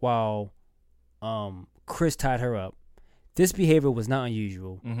car while Chris tied her up. This behavior was not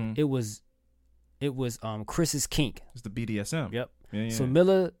unusual. It was Chris's kink. It's the BDSM. Yep. Yeah. So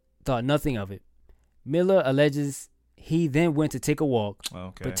Miller thought nothing of it. Miller alleges he then went to take a walk,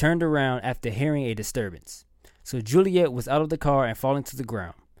 but turned around after hearing a disturbance. So Juliet was out of the car and falling to the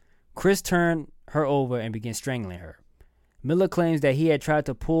ground. Chris turned her over and began strangling her. Miller claims that he had tried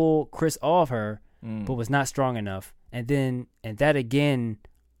to pull Chris off her, but was not strong enough. And that again,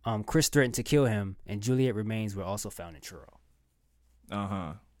 Chris threatened to kill him, and Juliet remains were also found in Truro.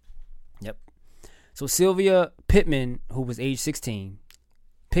 Yep. So Sylvia Pittman, who was age 16,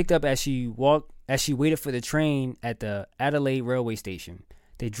 picked up as she waited for the train at the Adelaide railway station.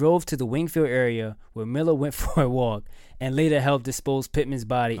 They drove to the Wingfield area where Miller went for a walk and later helped dispose Pittman's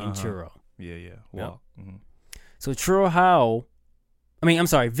body in Truro. Yeah. Walk. Yep. So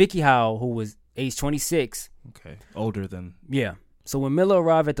Vicky Howell, who was age 26. Okay, older than. Yeah. So when Miller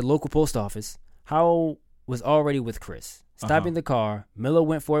arrived at the local post office, Howell was already with Chris. Stopping the car, Miller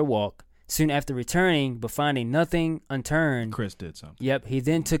went for a walk. Soon after returning, but finding nothing unturned, Chris did something. Yep, he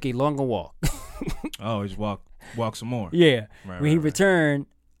then took a longer walk. Oh, he just walk some more. Yeah. Right, when he returned,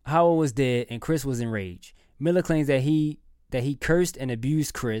 Howell was dead and Chris was enraged. Miller claims that he cursed and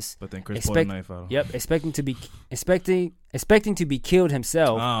abused Chris. But then Chris pulled a knife out. Yep, expecting to be killed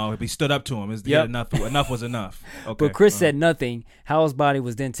himself. Oh, he stood up to him. Yep. Enough was enough. Okay. But Chris said nothing. Howell's body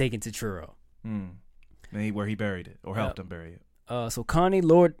was then taken to Truro. Where he buried it or helped him bury it. So Connie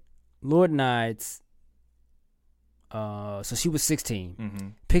Lordnides, so she was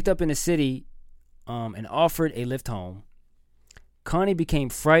 16, picked up in the city and offered a lift home. Connie became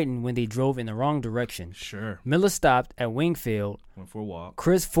frightened when they drove in the wrong direction. Sure. Miller stopped at Wingfield. Went for a walk.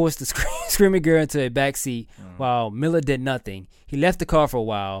 Chris forced the screaming girl into a back seat while Miller did nothing. He left the car for a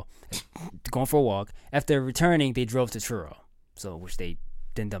while, going for a walk. After returning, they drove to Truro, which they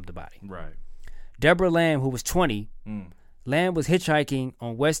then dumped the body. Right. Deborah Lamb, who was 20, Lamb was hitchhiking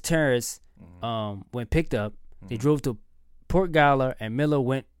on West Terrace when picked up. They drove to Port Gala, and Miller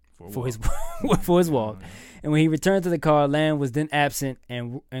went for his walk. And when he returned to the car, Lamb was then absent,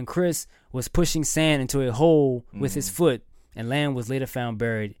 and Chris was pushing sand into a hole with his foot, and Lamb was later found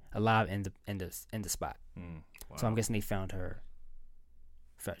buried alive in the spot. Wow. So I'm guessing they found her.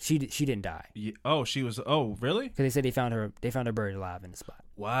 She didn't die. Yeah. Oh, she was. Oh, really? Because they said they found her buried alive in the spot.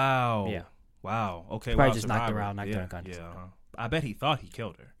 Wow. Yeah. Wow. Okay. Probably just knocked her out, knocked her unconscious. Yeah. I bet he thought he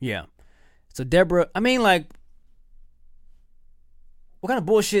killed her. Yeah. So Deborah, what kind of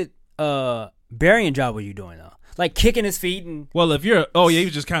bullshit burying job were you doing though? Like kicking his feet and. Well, he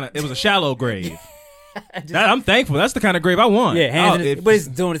was just kind of. It was a shallow grave. I'm thankful. That's the kind of grave I want. Yeah, but he's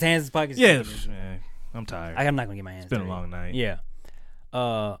doing his hands in his pockets. Yeah. I'm tired. I'm not gonna get my hands. It's been a long night. Yeah.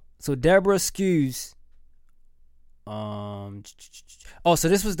 So Deborah Skews. So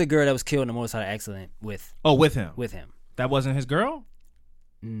this was the girl that was killed in a motorcycle accident with. Oh, with him. With him. That wasn't his girl?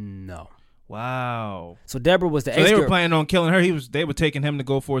 No. Wow. So Deborah was the. So they were planning on killing her. They were taking him to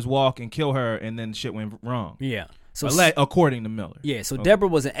go for his walk and kill her, and then shit went wrong. Yeah. So according to Miller. Yeah. So Deborah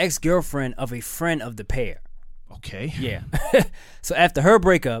was an ex-girlfriend of a friend of the pair. Okay. Yeah. So after her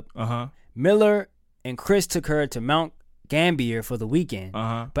breakup, Miller and Chris took her to Mount Gambier for the weekend.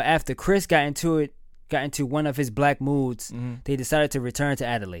 But after Chris got into one of his black moods, they decided to return to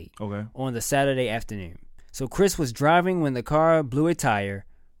Adelaide. Okay. On the Saturday afternoon. So Chris was driving when the car blew a tire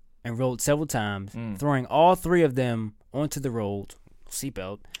and rolled several times, throwing all three of them onto the road,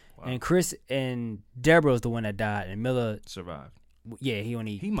 seatbelt. Wow. And Chris and Deborah was the one that died, and Miller survived. Yeah, he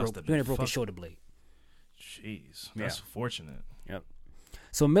only broke his shoulder blade. Jeez, that's fortunate. Yep.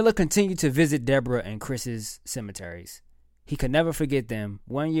 So Miller continued to visit Deborah and Chris's cemeteries. He could never forget them.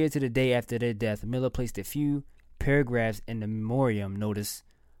 1 year to the day after their death, Miller placed a few paragraphs in the memoriam notice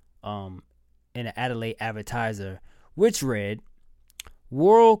in the Adelaide Advertiser, which read,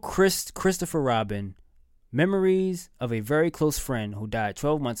 Worrell Christopher Robin, memories of a very close friend who died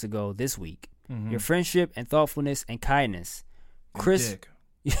 12 months ago this week. Your friendship and thoughtfulness and kindness, Chris,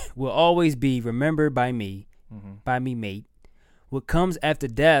 will always be remembered by me, mate. What comes after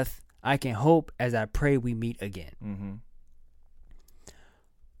death, I can hope as I pray we meet again.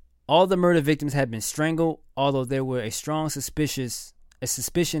 All the murder victims had been strangled, although there were a strong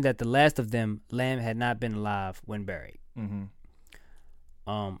suspicion that the last of them, Lamb, had not been alive when buried.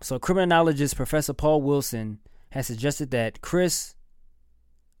 So criminologist Professor Paul Wilson has suggested that what?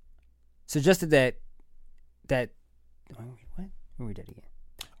 Let me read that again.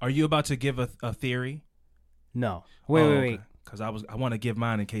 Are you about to give a theory? No. Wait. Because I want to give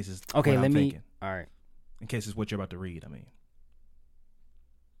mine in case it's okay. What I'm me. thinking. All right. In case it's what you're about to read. I mean.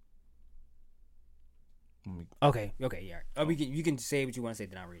 Okay. Yeah. You can say what you want to say,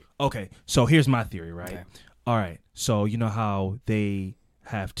 then I'll read it. Okay. So here's my theory, right? Okay. All right. So you know how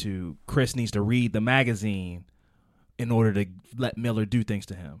Chris needs to read the magazine in order to let Miller do things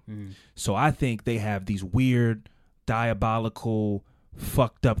to him. So I think they have these weird, diabolical,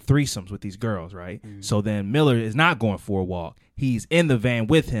 fucked up threesomes with these girls, right? So then Miller is not going for a walk. He's in the van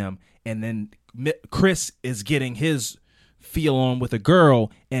with him, and then Chris is getting his feel on with a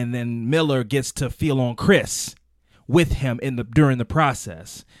girl, and then Miller gets to feel on Chris with him during the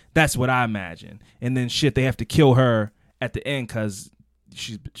process. That's what I imagine. And then they have to kill her at the end because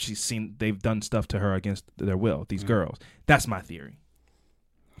she's seen they've done stuff to her against their will, these girls. That's my theory.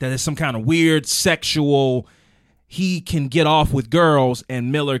 That there's some kind of weird sexual, he can get off with girls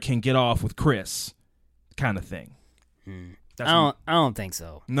and Miller can get off with Chris kind of thing. I don't think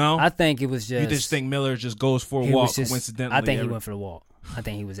so. No? I think it was just. You just think Miller just goes for a he walk was just- coincidentally? I think he went for the walk. I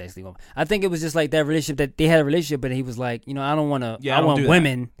think he was actually going. I think it was just like that relationship that they had a relationship, but he was like, I don't want to. Yeah, I don't want do that.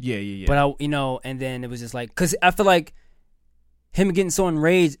 women. Yeah. But and then it was just like, because I feel like him getting so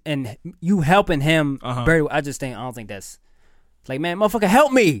enraged and you helping him very. I don't think that's like, man, motherfucker,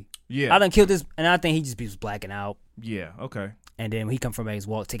 help me. Yeah. I done killed this, and I think he just was blacking out. Yeah, okay. And then when he come from his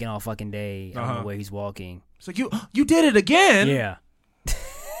walk, taking all fucking day. I don't know where he's walking. It's like, you did it again? Yeah.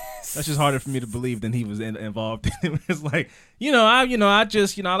 That's just harder for me to believe than he was involved. It's like, I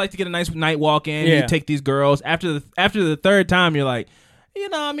just, I like to get a nice night walk in. Yeah. You take these girls. After the third time, you're like,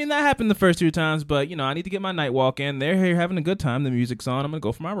 that happened the first 2 times, but, I need to get my night walk in. They're here having a good time. The music's on. I'm going to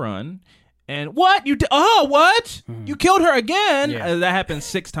go for my run. And what? You did? Oh, what? You killed her again? Yeah. That happened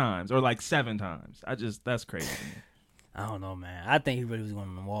 6 times or like 7 times. That's crazy to me. I don't know, man. I think he really was going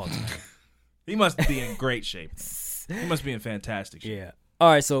on the walks, man. He must be in great shape. He must be in fantastic shape. Yeah. All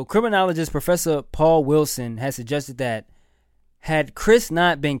right, so criminologist Professor Paul Wilson has suggested that had Chris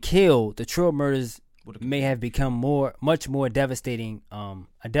not been killed, the Trill murders may have become much more devastating,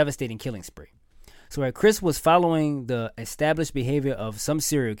 a devastating killing spree. So Chris was following the established behavior of some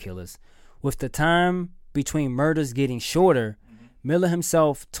serial killers. With the between murders getting shorter, Miller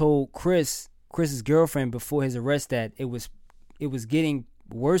himself told Chris's girlfriend before his arrest that it was getting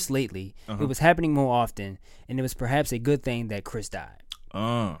worse lately. It was happening more often, and it was perhaps a good thing that Chris died.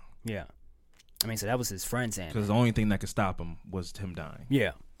 Yeah. I mean, so that was his friend saying. Because the only thing that could stop him was him dying.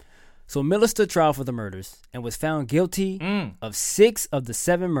 Yeah. So Miller stood trial for the murders and was found guilty of 6 of the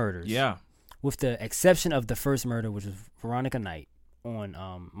 7 murders. Yeah. With the exception of the first murder, which was Veronica Knight on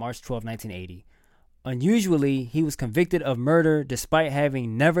March 12, 1980. Unusually, he was convicted of murder despite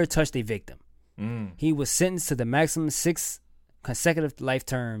having never touched a victim. He was sentenced to the maximum 6 consecutive life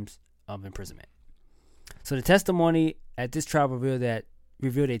terms of imprisonment. So the testimony at this trial revealed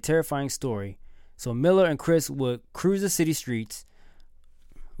a terrifying story. So Miller and Chris would cruise the city streets.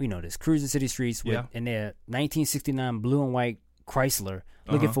 We know this. Cruise the city streets in their 1969 blue and white Chrysler,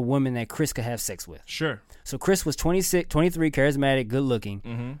 looking for women that Chris could have sex with. Sure. So Chris was 23, charismatic, good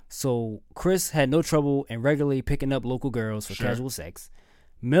looking. So Chris had no trouble in regularly picking up local girls for casual sex.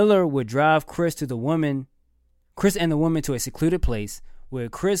 Miller would drive Chris and the woman to a secluded place where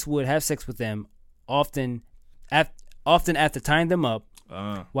Chris would have sex with them, often after tying them up,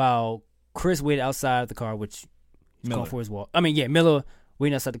 while Chris waited outside the car, which was going for his walk. Miller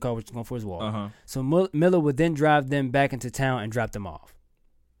waiting outside the car, which was going for his walk. So Miller would then drive them back into town and drop them off.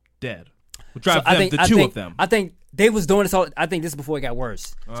 Dead. We'll drive the two of them. I think they was doing this all. I think this is before it got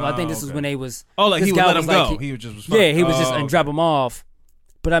worse. So I think this was when they was. Oh, like he would let them go. He was just and drop them off.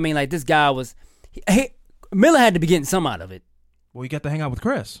 But I mean, like this guy was. Miller had to be getting some out of it. Well, you got to hang out with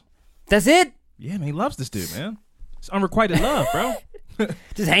Chris. That's it. Yeah, man, he loves this dude, man. It's unrequited love, bro.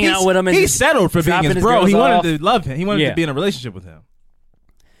 Just hanging out with him. And he settled for being his bro. He wanted to love him. He wanted to be in a relationship with him.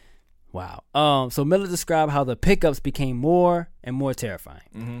 Wow. So Miller described how the pickups became more and more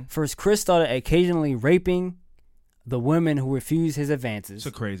terrifying. First, Chris started occasionally raping the women who refused his advances.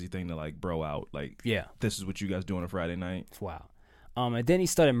 It's a crazy thing to like bro out. Like, this is what you guys do on a Friday night. Wow. And then he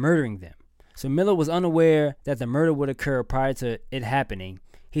started murdering them. So Miller was unaware that the murder would occur prior to it happening.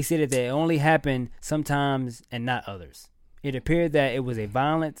 He said that it only happened sometimes and not others. It appeared that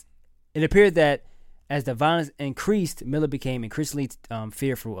as the violence increased, Miller became increasingly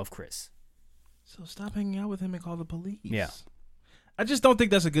fearful of Chris. So stop hanging out with him and call the police. Yeah. I just don't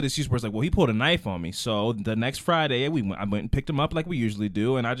think that's a good excuse where it's like, well, he pulled a knife on me. So the next Friday, I went and picked him up like we usually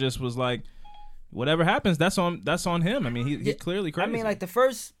do. And I just was like, whatever happens, that's on him. I mean, he's clearly crazy. I mean, like the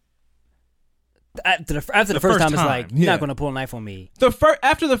first... After the first time, it's like, you're not going to pull a knife on me.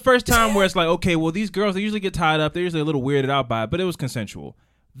 After the first time where it's like, okay, well, these girls, they usually get tied up. They're usually a little weirded out by it, but it was consensual.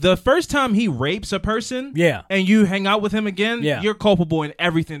 The first time he rapes a person and you hang out with him again, you're culpable in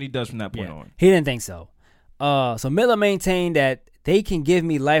everything he does from that point on. He didn't think so. So Miller maintained that they can give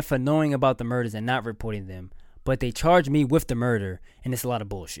me life for knowing about the murders and not reporting them, but they charge me with the murder, and it's a lot of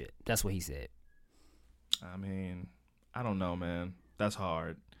bullshit. That's what he said. I mean, I don't know, man. That's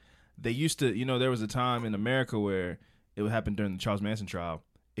hard. They used to, there was a time in America where it would happen during the Charles Manson trial.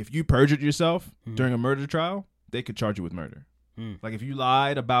 If you perjured yourself during a murder trial, they could charge you with murder. Like if you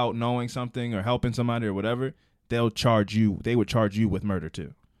lied about knowing something or helping somebody or whatever, they would charge you with murder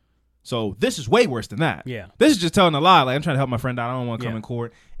too. So this is way worse than that. Yeah. This is just telling a lie. Like, I'm trying to help my friend out. I don't want to come in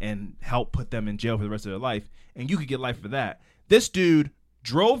court and help put them in jail for the rest of their life. And you could get life for that. This dude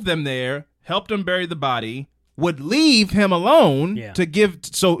drove them there, helped them bury the body, would leave him alone to give,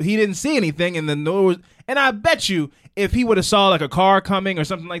 so he didn't see anything. And then and I bet you if he would have saw like a car coming or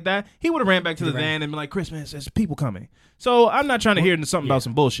something like that, he would have ran back to the van and been like, Chris, man, there's people coming. So I'm not trying to hear something about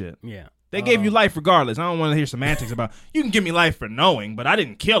some bullshit. Yeah. They gave you life regardless. I don't want to hear semantics about, you can give me life for knowing, but I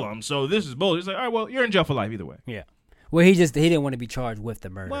didn't kill him, so this is bullshit. It's like, all right, well, you're in jail for life either way. Yeah. Well, he didn't want to be charged with the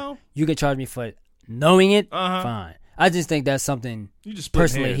murder. Well, you could charge me for knowing it, Uh-huh. fine. I just think that's something you just split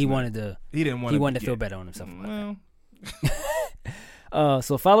personally hairs, he man. wanted to He wanted to feel better on himself. Well,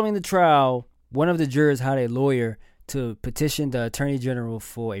 So following the trial, one of the jurors hired a lawyer to petition the Attorney General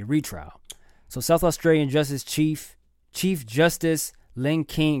for a retrial. So South Australian Chief Justice Len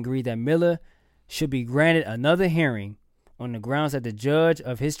King agreed that Miller should be granted another hearing on the grounds that the judge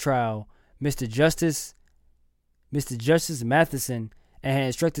of his trial, Mr. Justice Matheson, and had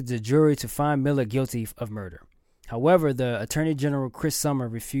instructed the jury to find Miller guilty of murder. However, the Attorney General Chris Summer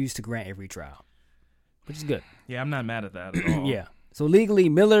refused to grant a retrial, which is good. yeah, I'm not mad at that at all. Yeah. So legally,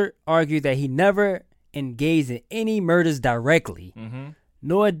 Miller argued that he never engaged in any murders directly,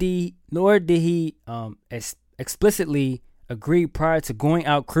 nor did he explicitly agree prior to going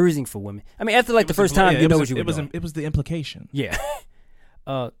out cruising for women. I mean, after like the first time, you know what you were doing. It was the implication. Yeah.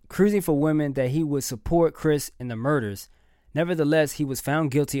 Cruising for women that he would support Chris in the murders. Nevertheless, he was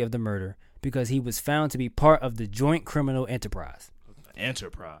found guilty of the murder because he was found to be part of the joint criminal enterprise.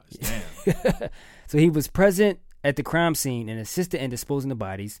 Enterprise, damn. So he was present at the crime scene and assisted in disposing the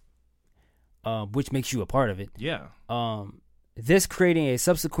bodies, which makes you a part of it. Yeah. This creating a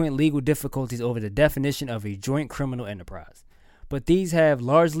subsequent legal difficulties over the definition of a joint criminal enterprise. But these have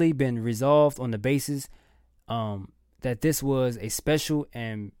largely been resolved on the basis that this was a special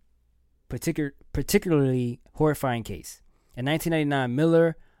and particularly horrifying case. In 1999,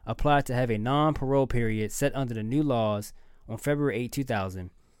 Miller applied to have a non-parole period set under the new laws on February 8, 2000.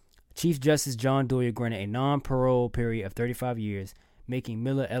 Chief Justice John Doyle granted a non-parole period of 35 years, making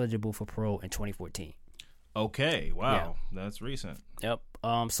Miller eligible for parole in 2014. Okay, wow. That's recent. Yep.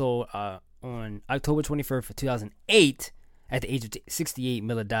 So on October 21st of 2008, at the age of 68,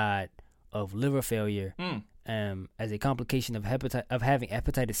 Miller died of liver failure as a complication of having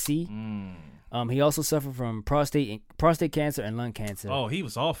hepatitis C. He also suffered from prostate cancer and lung cancer. Oh, he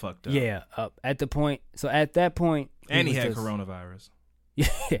was all fucked up. Yeah. At that point, and he had coronavirus.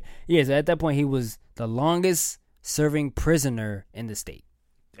 Yeah. So at that point, he was the longest serving prisoner in the state.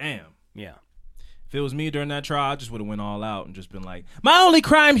 Damn. Yeah. If it was me during that trial, I just would have went all out and just been like, my only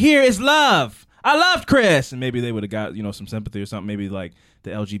crime here is love. I loved Chris. And maybe they would have got, some sympathy or something. Maybe like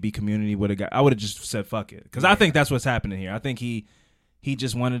the LGBT community would have got, I would have just said, fuck it. Because I think that's what's happening here. I think he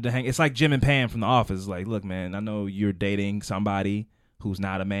just wanted to hang. It's like Jim and Pam from The Office. Like, look, man, I know you're dating somebody who's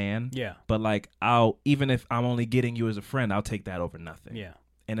not a man. Yeah. But like, even if I'm only getting you as a friend, I'll take that over nothing. Yeah.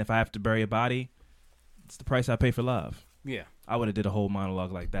 And if I have to bury a body, it's the price I pay for love. Yeah. I would have did a whole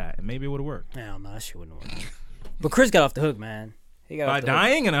monologue like that, and maybe it would have worked. Hell no, that shit wouldn't work. But Chris got off the hook, man. He got By off the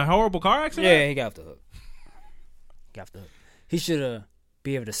dying in a horrible car accident? Yeah, he got off the hook. He should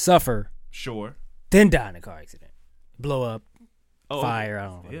be able to suffer, Sure. then die in a car accident, blow up, fire. I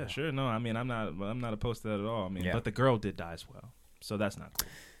don't know. Yeah, sure. No, I mean, I'm not opposed to that at all. I mean, Yeah. but the girl did die as well, so that's not cool.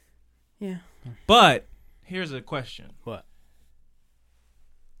 Yeah. But here's a question: What?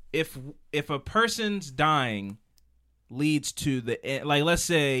 If a person's dying leads to the end, like let's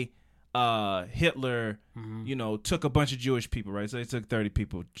say Hitler, took a bunch of Jewish people, right? So he took 30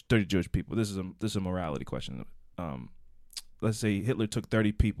 Jewish people. This is a morality question. Let's say Hitler took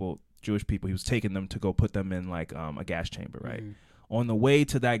 30 Jewish people. He was taking them to go put them in like a gas chamber, right? On the way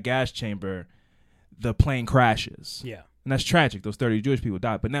to that gas chamber, the plane crashes. Yeah. And that's tragic. Those 30 Jewish people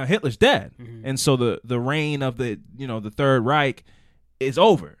died. But now Hitler's dead. And so the reign of the Third Reich is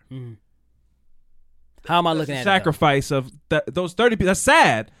over. How am I looking at sacrifice of those 30 people? That's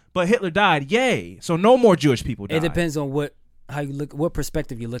sad, but Hitler died. Yay! So no more Jewish people died. It depends on what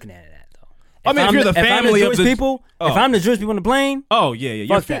perspective you're looking at it at, though. I mean, if you're the family of the people, if I'm the Jewish people on the plane, you're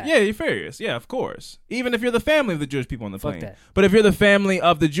that. you're furious. Yeah, of course. Even if you're the family of the Jewish people on the plane. that. But if you're the family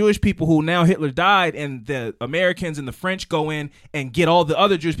of the Jewish people who now Hitler died, and the Americans and the French go in and get all the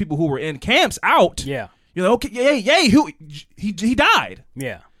other Jewish people who were in camps out. Yeah. You're like, okay, yay! He died.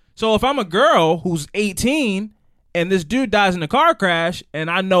 Yeah. So if I'm a girl who's 18 and this dude dies in a car crash and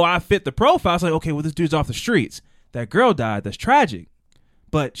I know I fit the profile, it's like, okay, well, this dude's off the streets. That girl died. That's tragic.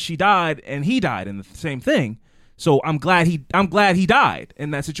 But she died and he died in the same thing. So I'm glad he died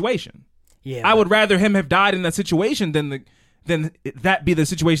in that situation. Yeah. I would rather him have died in that situation than that be the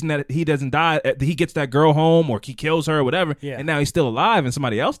situation that he doesn't die. He gets that girl home or he kills her or whatever. Yeah. And now he's still alive and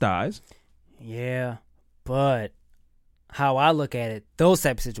somebody else dies. Yeah. But how I look at it, those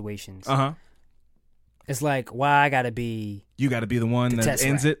type of situations, it's like, why I gotta be... You gotta be the one that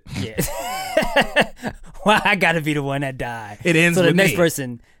ends it? Yeah. Why I gotta be the one that died? It ends so with the next me.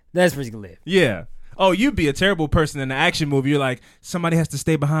 person can live. Yeah. Oh, you'd be a terrible person in an action movie. You're like, somebody has to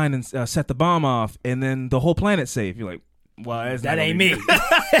stay behind and set the bomb off, and then the whole planet's safe. You're like, well, that ain't me.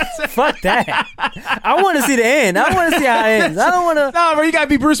 Fuck that. I want to see the end. I want to see how it ends. I don't want to. No, bro, you gotta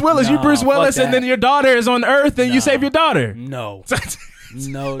be Bruce Willis. No, you Bruce Willis, fuck and that. then your daughter is on Earth, and you save your daughter. No.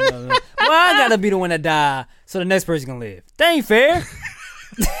 No. Well, I gotta be the one that die so the next person can live. That ain't fair.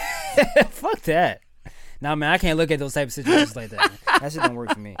 Fuck that. Nah, man, I can't look at those type of situations like that. Man. That shit don't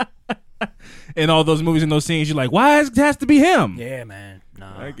work for me. In all those movies and those scenes, you're like, why it has to be him? Yeah, man.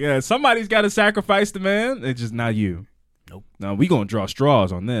 Nah. Like, yeah, somebody's got to sacrifice the man. It's just not you. Nope. No, we gonna draw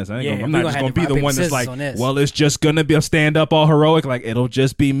straws on this. I'm not just gonna be the one that's like, on well, it's just gonna be a stand up all heroic. Like, it'll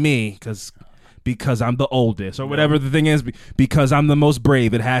just be me because I'm the oldest or whatever the thing is. Because I'm the most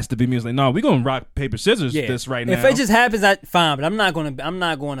brave, it has to be me. It's like, no, we gonna rock paper scissors this right now. If it just happens, fine. But I'm not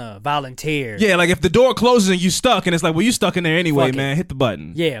gonna volunteer. Yeah, like if the door closes and you stuck, and it's like, well, you stuck in there anyway, Fuck it. man. Hit the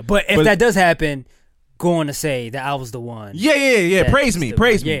button. Yeah, but if that does happen, going to say that I was the one. Yeah. Praise me.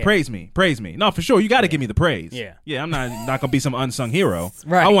 Yeah. Praise me. No, for sure. You got to give me the praise. Yeah. Yeah, I'm not going to be some unsung hero.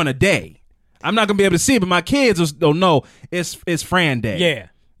 Right. I want a day. I'm not going to be able to see it, but my kids will know it's Fran Day. Yeah.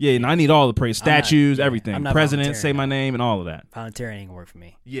 Yeah, and I need all the praise. Statues, everything. I'm not President, volunteering. say my name, and all of that. Volunteering ain't gonna work for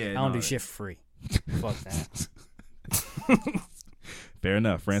me. Yeah, I don't no. do shit for free. Fuck that. Fair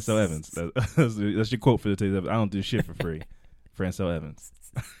enough. Francel Evans. That's your quote for the today's episode. I don't do shit for free. Francel Evans.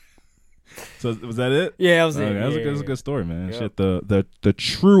 So was that it? Yeah, that was it. Okay, Yeah, that's a good story, man. Yep. Shit, the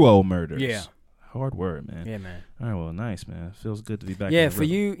Truo murders. Yeah. Hard word, man. Yeah, man. All right, well, nice, man. Feels good to be back. Yeah, in the for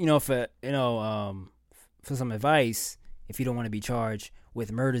rhythm. for some advice, if you don't want to be charged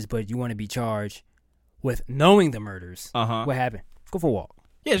with murders, but you want to be charged with knowing the murders, what happened? Go for a walk.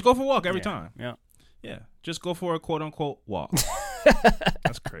 Yeah, just go for a walk every time. Yeah. Yeah, just go for a quote unquote walk.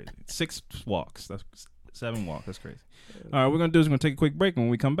 That's crazy. 6 walks. That's 7 walks. That's crazy. All right, what we're gonna do is we're gonna take a quick break. And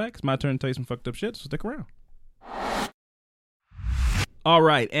when we come back, it's my turn to tell you some fucked up shit. So stick around. All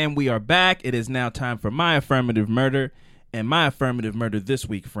right, and we are back. It is now time for my affirmative murder. And my affirmative murder this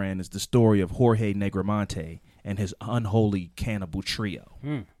week, friend, is the story of Jorge Negromonte and his unholy cannibal trio.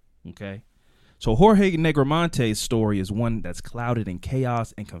 Okay? So Jorge Negromonte's story is one that's clouded in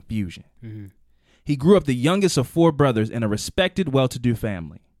chaos and confusion. Mm-hmm. He grew up the youngest of 4 brothers in a respected, well-to-do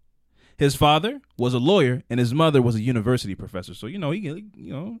family. His father was a lawyer, and his mother was a university professor. So, he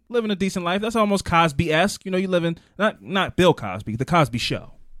living a decent life. That's almost Cosby-esque. You living, not Bill Cosby, the Cosby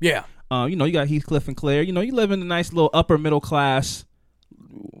Show. Yeah. You got Heathcliff and Claire. You live in a nice little upper middle class,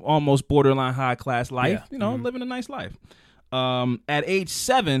 almost borderline high class life. Yeah. Living a nice life. At age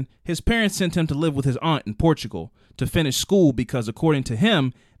 7, his parents sent him to live with his aunt in Portugal to finish school because, according to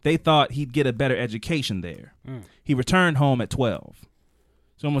him, they thought he'd get a better education there. He returned home at 12.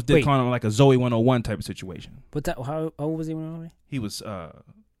 So almost did call him like a Zoe 101 type of situation. But how old was he when he was?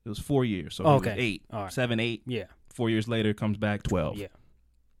 It was 4 years. So he was 8, all right. 7, 8. Yeah. 4 years later, comes back 12. Yeah.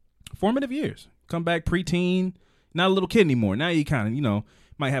 Formative years. Come back preteen, not a little kid anymore. Now you kind of,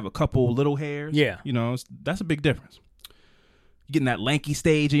 might have a couple little hairs. Yeah. That's a big difference. You get in that lanky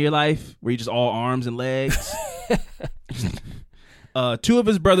stage in your life where you're just all arms and legs. 2 of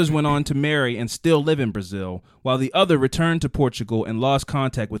his brothers went on to marry and still live in Brazil, while the other returned to Portugal and lost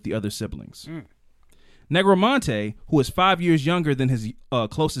contact with the other siblings. Negromonte, who is 5 years younger than his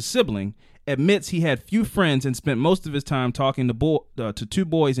closest sibling, admits he had few friends and spent most of his time talking to 2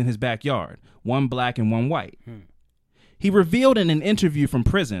 boys in his backyard, one black and one white. He revealed in an interview from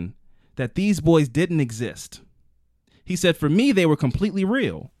prison that these boys didn't exist. He said, "For me, they were completely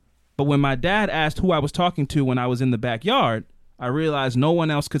real. But when my dad asked who I was talking to when I was in the backyard, I realized no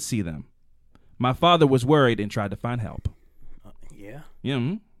one else could see them. My father was worried and tried to find help." Yeah.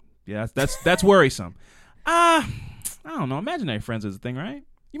 Yeah, that's worrisome. I don't know. Imaginary friends is a thing, right?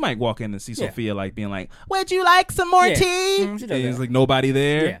 You might walk in and see Sophia being like, "Would you like some more tea?" She does And there's that. like nobody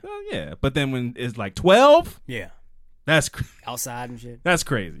there. Yeah. Well, yeah. But then when it's like 12, Yeah. that's Outside and shit. that's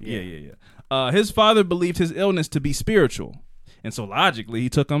crazy. Yeah. His father believed his illness to be spiritual, and so logically he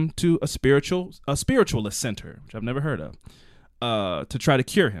took him to a spiritualist center, which I've never heard of, to try to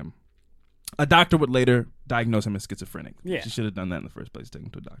cure him. A doctor would later diagnose him as schizophrenic. Yeah. She should have done that in the first place, take him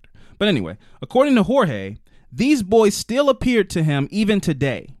to a doctor. But anyway, according to Jorge, these boys still appeared to him even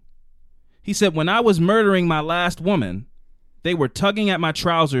today. He said, "When I was murdering my last woman, they were tugging at my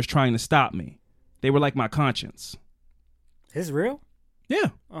trousers trying to stop me. They were like my conscience." This is real? Yeah.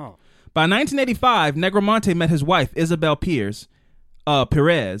 Oh. By 1985, Negromonte met his wife, Isabel Perez.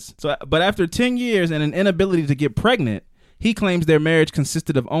 But after 10 years and an inability to get pregnant, he claims their marriage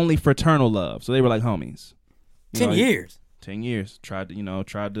consisted of only fraternal love. So they were like homies. 10 years? 10 years. Tried to,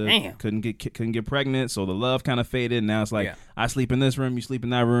 Damn. couldn't get pregnant. So the love kind of faded. And now it's like, Yeah. I sleep in this room, you sleep in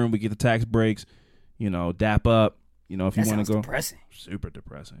that room. We get the tax breaks. dap up, if you That want sounds to go. depressing. Super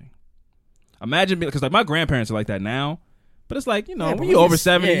depressing. Imagine because like my grandparents are like that now, but it's like but when when you over you're-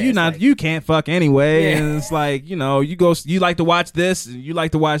 70, yeah, you it's not like- you can't fuck anyway, Yeah. and it's like you like to watch this, you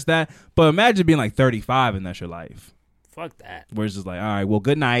like to watch that, but imagine being like 35 and that's your life. Fuck that. Where it's just like, all right, well,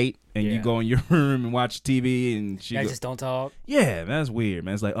 good night, and you Yeah. go in your room and watch TV, and You guys just don't talk. yeah, man, that's weird,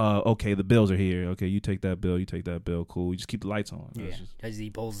 man. It's like, okay, the bills are here. Okay, you take that bill, cool. You just keep the lights on. Yeah. It's just- I just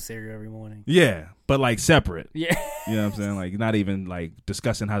eat bowls of cereal every morning. yeah, but like separate. Yeah. You know what I'm saying? Like not even like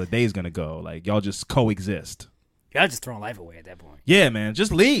discussing how the day's gonna go. Like y'all just coexist. Y'all just throwing life away at that point. Yeah, man,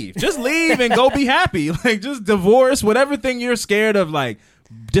 just leave. Just leave and go be happy. Like just divorce, whatever thing you're scared of, like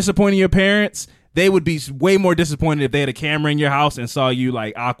disappointing your parents. They would be way more disappointed if they had a camera in your house and saw you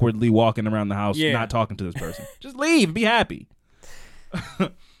like awkwardly walking around the house, Yeah. not talking to this person. Just leave and be happy.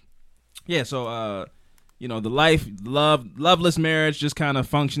 Yeah, so the loveless marriage just kind of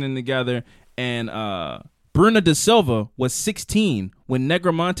functioning together, and Bruna da Silva was 16 when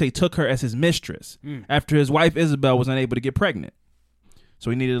Negromonte took her as his mistress after his wife Isabel was unable to get pregnant. So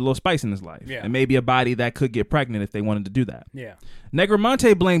he needed a little spice in his life, Yeah. and maybe a body that could get pregnant if they wanted to do that. Yeah.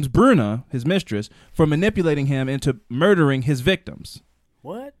 Negromonte blames Bruna, his mistress, for manipulating him into murdering his victims.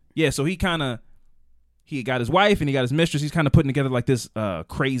 What? Yeah, so he got his wife and he got his mistress. He's kind of putting together like this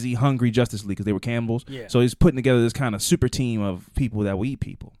crazy, hungry Justice League because they were cannibals. Yeah. So he's putting together this kind of super team of people that will eat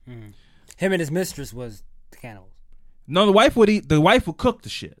people. Him and his mistress was the cannibals. No, the wife would eat. The wife would cook the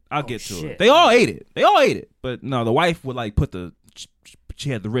shit. I'll get to shit. it. They all ate it. But no, the wife would like put the. She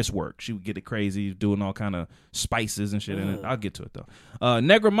had the wrist work. She would get it crazy, doing all kind of spices and shit in it. I'll get to it though.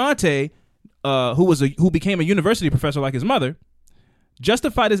 Negromonte, who became a university professor like his mother,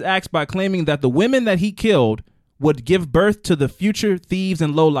 justified his acts by claiming that the women that he killed would give birth to the future thieves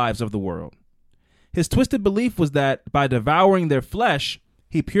and lowlives of the world. His twisted belief was that by devouring their flesh,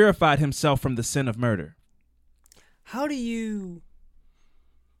 he purified himself from the sin of murder. How do your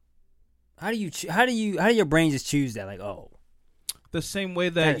brain just choose that? Like, oh, The same way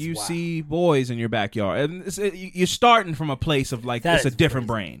that That is you wild. see boys in your backyard, and you're starting from a place of like That it's a is different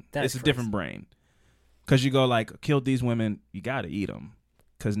crazy. brain. That It's a is different brain because you go like, killed these women, you got to eat them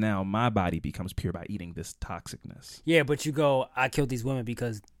because now my body becomes pure by eating this toxicness. yeah, but you go, I killed these women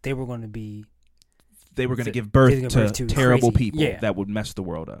because they were going to be, They were going to So give birth they give birth to to terrible crazy- people yeah. that would mess the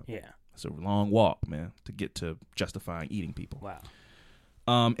world up. yeah, It's a long walk, man, to get to justifying eating people. wow.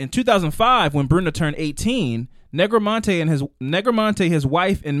 In 2005, when Bruna turned 18, Negromonte, his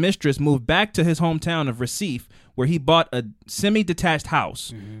wife and mistress, moved back to his hometown of Recife, where he bought a semi-detached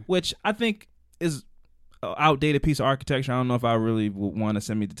house, which I think is an outdated piece of architecture. I don't know if I really would want a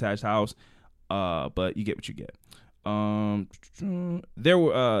semi-detached house, but you get what you get.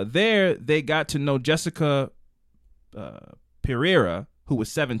 There they got to know Jessica Pereira, who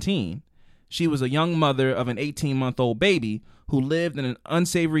was 17. She was a young mother of an 18-month-old baby who lived in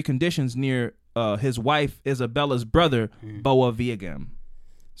unsavory conditions near his wife Isabella's brother, Boa Viagam.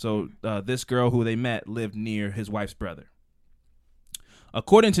 So this girl who they met lived near his wife's brother.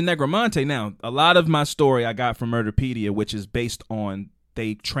 According to Negromonte, now, a lot of my story I got from Murderpedia, which is based on,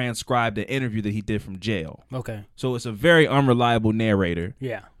 they transcribed an interview that he did from jail. Okay. So it's a very unreliable narrator,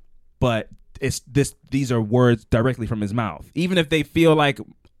 Yeah. but these are words directly from his mouth. Even if they feel like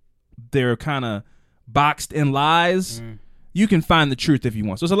they're kind of boxed in lies, you can find the truth if you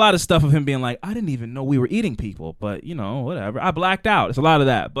want. So there's a lot of stuff of him being like, I didn't even know we were eating people, but whatever. I blacked out. It's a lot of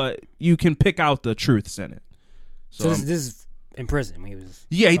that, but you can pick out the truths in it. So this is in prison. He was.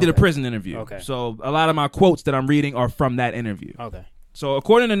 Yeah, he did a Okay. prison interview. Okay. So a lot of my quotes that I'm reading are from that interview. Okay. So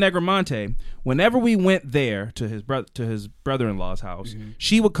according to Negromonte, whenever we went there to his brother-in-law's house,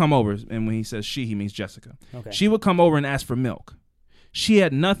 she would come over, and when he says she, he means Jessica. Okay. She would come over and ask for milk. She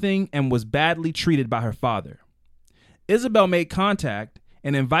had nothing and was badly treated by her father. Isabel made contact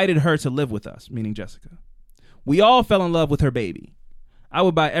and invited her to live with us, meaning Jessica. We all fell in love with her baby. I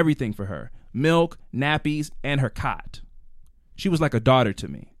would buy everything for her, milk, nappies, and her cot. She was like a daughter to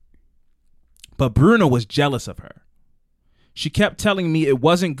me. But Bruna was jealous of her. She kept telling me it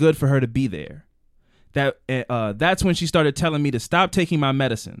wasn't good for her to be there. That's when she started telling me to stop taking my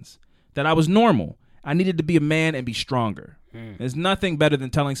medicines, that I was normal. I needed to be a man and be stronger. There's nothing better than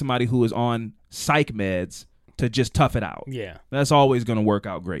telling somebody who is on psych meds to just tough it out. Yeah. That's always going to work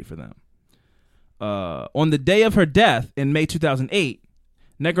out great for them. On the day of her death in May 2008,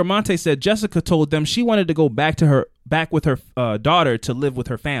 Negromonte said Jessica told them she wanted to go back with her daughter to live with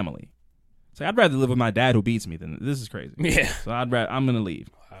her family. So I'd rather live with my dad who beats me than this is crazy. Yeah. So I'm going to leave.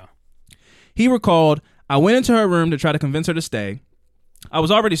 Wow. He recalled, I went into her room to try to convince her to stay. I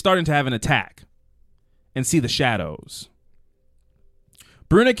was already starting to have an attack and see the shadows.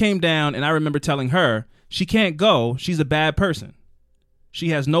 Bruna came down, and I remember telling her she can't go. She's a bad person. She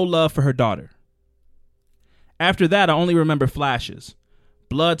has no love for her daughter. After that, I only remember flashes.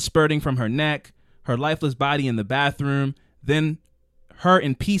 Blood spurting from her neck, her lifeless body in the bathroom, then her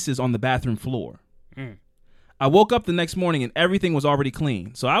in pieces on the bathroom floor. I woke up the next morning and everything was already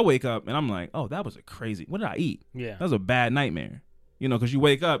clean. So I wake up and I'm like, oh, that was a crazy, what did I eat? Yeah. That was a bad nightmare. You know, because you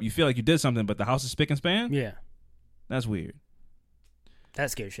wake up, you feel like you did something, but the house is spick and span? Yeah. That's weird. That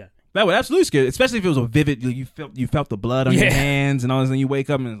scared shit. That would absolutely scare, especially if it was a vivid, you felt the blood on your hands and all this, and you wake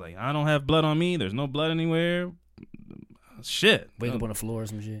up and it's like, I don't have blood on me, there's no blood anywhere. Shit. Wake up on the floor or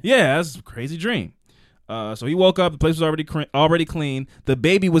some shit. Yeah, that's a crazy dream. So he woke up, the place was already clean, the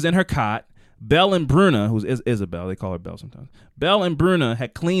baby was in her cot. Belle and Bruna, who's Isabel, they call her Belle sometimes. Belle and Bruna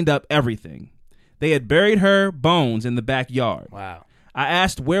had cleaned up everything. They had buried her bones in the backyard. Wow. I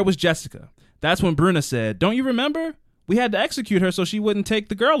asked, where was Jessica? That's when Bruna said, don't you remember? We had to execute her so she wouldn't take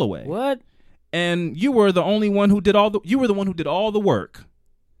the girl away. What? And you were the only one who did all the work.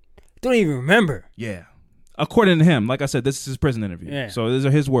 Don't even remember. Yeah. According to him, like I said, this is his prison interview. Yeah. So these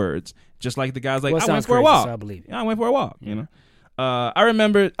are his words. Just like the guy's like, Well, I went sounds for a crazy, walk. so I believe it. Yeah, I went for a walk, you know. I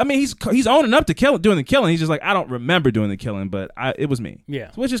remember, I mean, he's owning up to doing the killing. He's just like, I don't remember doing the killing, but it was me. Yeah.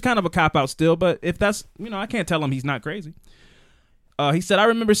 Which is kind of a cop-out still, but if that's, you know, I can't tell him he's not crazy. He said, I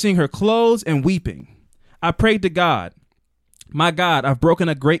remember seeing her clothes and weeping. I prayed to God. My God, I've broken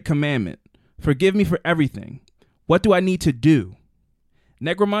a great commandment. Forgive me for everything. What do I need to do?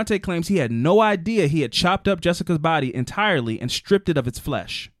 Negromonte claims he had no idea he had chopped up Jessica's body entirely and stripped it of its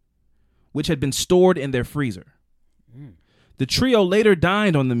flesh, which had been stored in their freezer. The trio later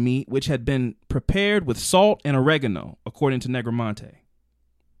dined on the meat, which had been prepared with salt and oregano, according to Negromonte.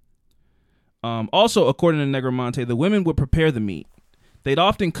 Also, according to Negromonte, the women would prepare the meat. They'd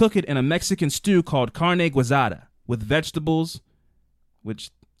often cook it in a Mexican stew called carne guisada with vegetables, which,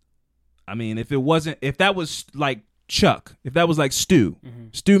 I mean, if that was like chuck, if that was like stew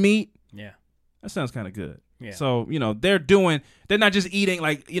meat, Yeah. that sounds kind of good. Yeah. So, you know, they're not just eating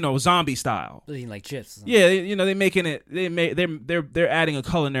like, you know, zombie style. They're eating like chips. Or something. Yeah, you know, they're adding a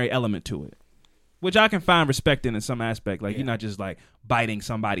culinary element to it, which I can find respect in some aspect. Like, you're not just like biting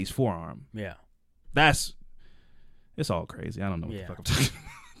somebody's forearm. Yeah. It's all crazy. I don't know what the fuck I'm talking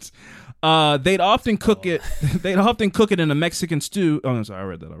about. They'd often cook it. They'd often cook it in a Mexican stew. Oh, I'm sorry, I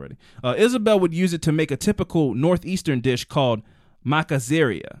read that already. Isabel would use it to make a typical northeastern dish called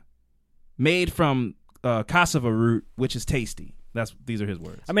macazeria, made from cassava root, which is tasty. These are his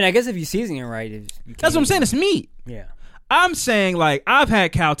words. I mean, I guess if you season it right, That's what I'm saying. It's meat. Yeah. I'm saying, like, I've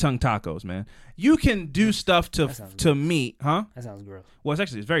had cow tongue tacos, man. You can do stuff to meat, huh? That sounds gross. Well,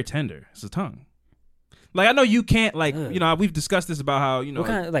 it's very tender. It's the tongue. Like, I know you can't, like, you know, we've discussed this about how, you know. What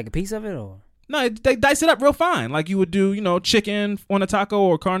kind of, like a piece of it or? No, they dice it up real fine. Like you would do, you know, chicken on a taco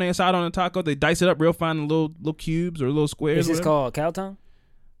or carne asada on a taco. They dice it up real fine in little cubes or little squares. Is this called cow tongue?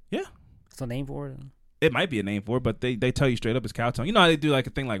 Yeah. It's a name for it? It might be a name for it, but they tell you straight up it's cow tongue. You know how they do like a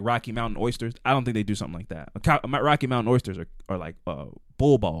thing like Rocky Mountain oysters? I don't think they do something like that. Rocky Mountain oysters are like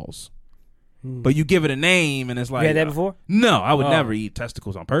bull balls. But you give it a name and it's like... You had that before? No, I would never eat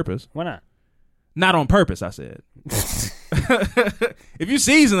testicles on purpose. Why not? Not on purpose, I said. If you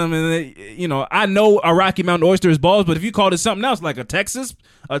season them, and you know, I know a Rocky Mountain oyster is balls, but if you called it something else, like a Texas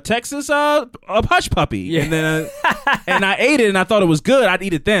a hush puppy, and then and I ate it and I thought it was good, I'd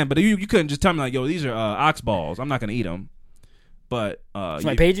eat it then. But you couldn't just tell me like, yo, these are ox balls. I'm not gonna eat them. But if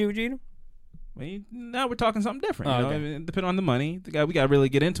I paid you, would you eat them? Well, now we're talking something different. Oh, you know? okay. I mean, depending on the money, we got to really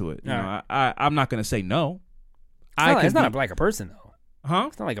get into it. You know, I'm not gonna say no. It's not like a person though. Huh?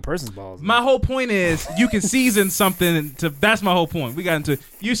 It's not like a person's balls. My whole point is you can season something to. That's my whole point. We got into.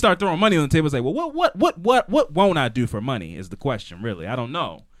 You start throwing money on the table. It's like, well, what won't I do for money? Is the question really? I don't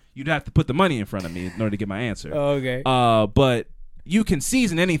know. You'd have to put the money in front of me in order to get my answer. Oh, okay. But you can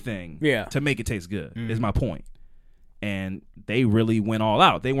season anything. Yeah. To make it taste good. Is my point. And they really went all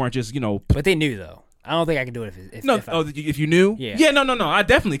out. They weren't just But they knew though. I don't think I could do it if you knew. Yeah. No. I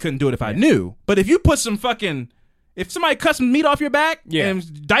definitely couldn't do it if I knew. But if you put some fucking. If somebody cut some meat off your back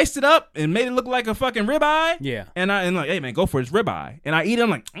and diced it up and made it look like a fucking ribeye, and like, hey man, go for it, it's ribeye, and I eat it, I'm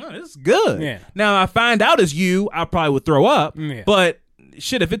like, oh, this is good. Yeah. Now I find out it's you, I probably would throw up. Yeah. But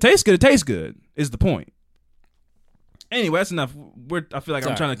shit, if it tastes good, it tastes good. Is the point. Anyway, that's enough. I feel like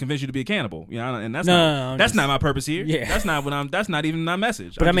I'm trying to convince you to be a cannibal. You know, and that's not my purpose here. Yeah. That's not even my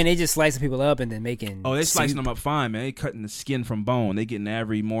message. But I mean, they just slicing people up and then making. Oh, they slicing them up fine, man. They cutting the skin from bone. They getting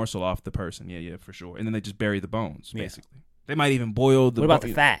every morsel off the person. Yeah, for sure. And then they just bury the bones, basically. They might even boil the. What about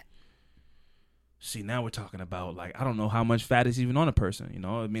the fat? See, now we're talking about, like, I don't know how much fat is even on a person. You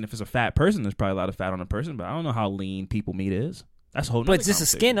know, I mean, if it's a fat person, there's probably a lot of fat on a person, but I don't know how lean people meat is. That's a whole. But nother just the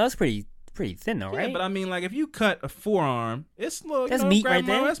conversation. skin, that's pretty thin though, right? Yeah, but I mean, like if you cut a forearm, it's little. That's you know, meat grab right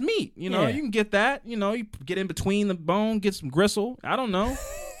there. That's meat. You know, Yeah. you can get that. You know, you get in between the bone, get some gristle. I don't know.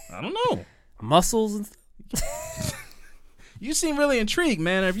 Muscles and stuff. You seem really intrigued,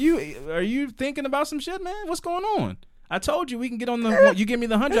 man. Are you thinking about some shit, man? What's going on? I told you we can get on the. You give me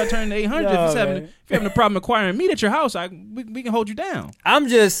the 100, I turn to 800. No, if man. you're having a problem acquiring meat at your house, we can hold you down. I'm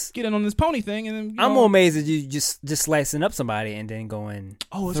just. Get in on this pony thing, and then you I'm know, more amazed that you just slicing up somebody and then going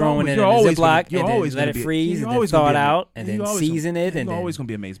it's throwing always- it in you're a always Ziploc you're and then always let gonna it be- freeze you're and then always thaw gonna it be ama- out and you're then always gonna- season it and you're always then gonna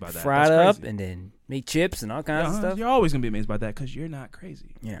be amazed by that. fry it That's up crazy. and then make chips and all kinds of stuff. You're always gonna be amazed by that because you're not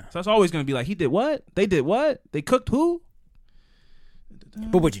crazy. Yeah. So it's always gonna be like, he did what? They did what? They cooked who?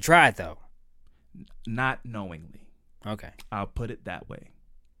 But would you try it though? Not knowingly. Okay. I'll put it that way.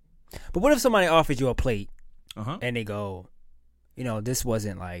 But what if somebody offers you a plate Uh-huh. and they go, this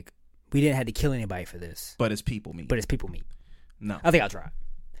wasn't like we didn't have to kill anybody for this, But it's people meat. but it's people meat. No. I think I'll try it.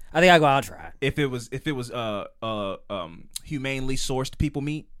 I think I'll go. I'll try it. If it was humanely sourced people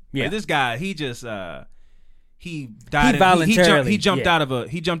meat. Yeah. Like this guy, he just he died. voluntarily, He jumped yeah. out of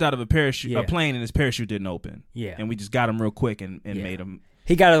a parachute, Yeah. a plane, and his parachute didn't open. Yeah. And we just got him real quick and Yeah. made him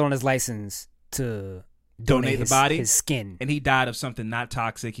He got it on his license to donate the body. his skin. And he died of something not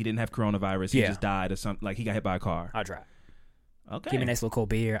toxic. He didn't have coronavirus. He Yeah. just died of something like he got hit by a car. I'll try it. Okay. Give me a nice little cold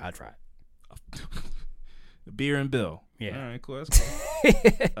beer. I'll try it. Beer and Bill. Yeah. All right, cool. That's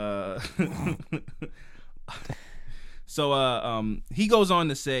cool. So he goes on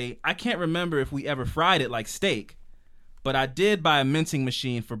to say, I can't remember if we ever fried it like steak, but I did buy a mincing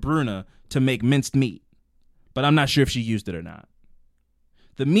machine for Bruna to make minced meat, but I'm not sure if she used it or not.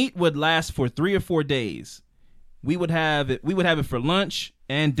 The meat would last for 3 or 4 days. We would have it for lunch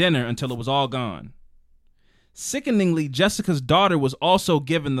and dinner until it was all gone. Sickeningly, Jessica's daughter was also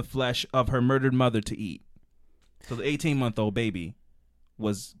given the flesh of her murdered mother to eat. So the 18-month-old baby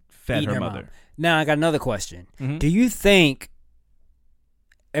was fed Eating her mom. mother. Now I got another question. Mhm. Do you think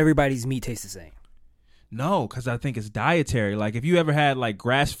everybody's meat tastes the same? No, because I think it's dietary. Like if you ever had like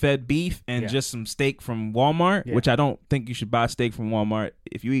grass-fed beef and Yeah. just some steak from Walmart, Yeah. which I don't think you should buy steak from Walmart.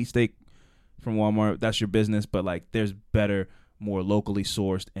 If you eat steak from Walmart, that's your business. But like there's better, more locally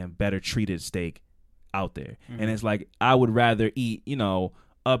sourced and better treated steak out there. Mm-hmm. And it's like I would rather eat,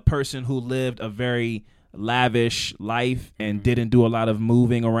 a person who lived a very lavish life and Mm-hmm. didn't do a lot of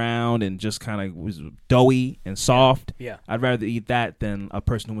moving around and just kind of was doughy and soft. Yeah. I'd rather eat that than a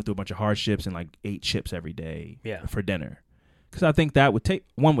person who went through a bunch of hardships and like ate chips every day Yeah. for dinner. Because I think that would taste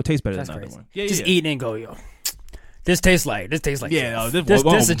better That's than the crazy. other one. Yeah, Just yeah. eat and go, yo. This tastes like Yeah, Jeff. no, this- this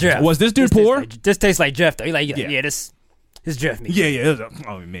well, is Jeff. was this dude tastes poor? like- this tastes like Jeff though. You're like, Yeah. yeah, this Jeff meat. Yeah, yeah.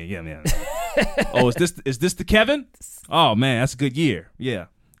 Oh man, yeah, man. Oh, is this the Kevin? Oh man, that's a good year. Yeah,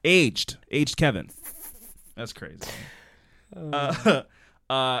 aged Kevin. That's crazy.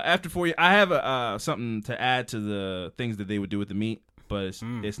 After 4 years, I have something to add to the things that they would do with the meat, but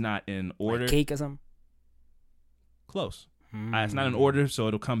it's not in order. Like cake or something. Close. It's not in order, so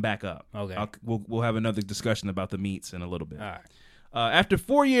it'll come back up. Okay. We'll have another discussion about the meats in a little bit. All right. After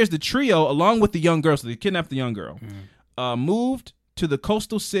 4 years, the trio, along with the young girl, so they kidnapped the young girl, moved to the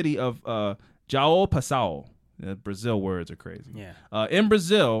coastal city of João Pessoa. Brazil words are crazy. Yeah. In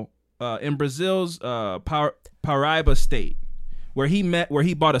Brazil's Paraíba state, where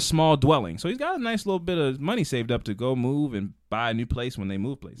he bought a small dwelling. So he's got a nice little bit of money saved up to go move and buy a new place when they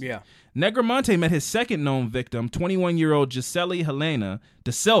move places. Yeah. Negromonte met his second known victim, 21-year-old Gisele Helena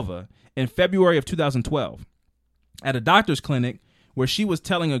da Silva, in February of 2012 at a doctor's clinic where she was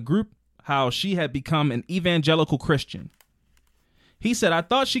telling a group how she had become an evangelical Christian. He said, I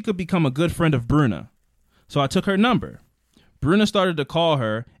thought she could become a good friend of Bruna, so I took her number. Bruna started to call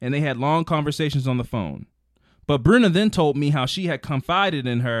her, and they had long conversations on the phone. But Bruna then told me how she had confided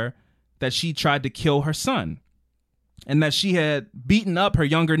in her that she tried to kill her son and that she had beaten up her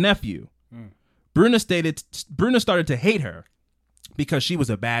younger nephew. Bruna started to hate her because she was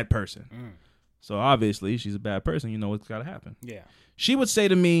a bad person. So obviously she's a bad person. You know what's got to happen. Yeah. She would say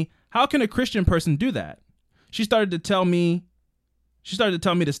to me, how can a Christian person do that? She started to tell me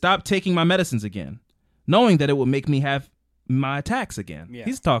to stop taking my medicines again, knowing that it would make me have my attacks again. Yeah.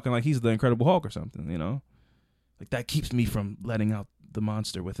 He's talking like he's the Incredible Hulk or something, Like that keeps me from letting out the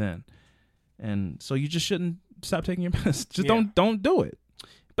monster within. And so you just shouldn't stop taking your medicine. Just don't do it.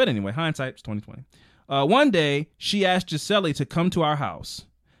 But anyway, hindsight's 2020. One day, she asked Gisele to come to our house.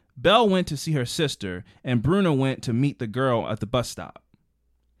 Belle went to see her sister, and Bruna went to meet the girl at the bus stop.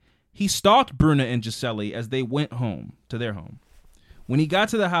 He stalked Bruna and Gisele as they went home to their home. When he got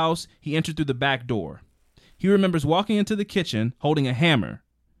to the house, he entered through the back door. He remembers walking into the kitchen holding a hammer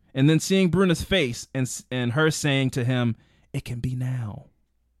and then seeing Bruna's face and her saying to him, it can be now.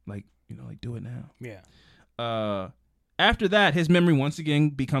 Like, like do it now. Yeah. After that, his memory once again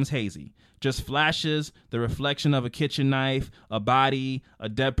becomes hazy. Just flashes, the reflection of a kitchen knife, a body, a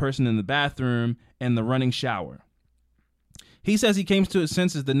dead person in the bathroom, and the running shower. He says he came to his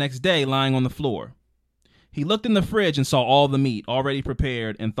senses the next day lying on the floor. He looked in the fridge and saw all the meat already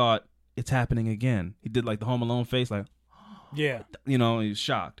prepared and thought, it's happening again. He did like the Home Alone face, like, yeah. He was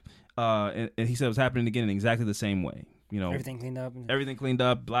shocked. And he said it was happening again in exactly the same way. Everything cleaned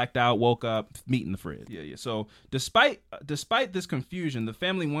up. Blacked out, woke up, meat in the fridge. Yeah. So despite this confusion, the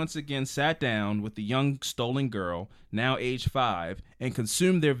family once again sat down with the young stolen girl, now age 5, and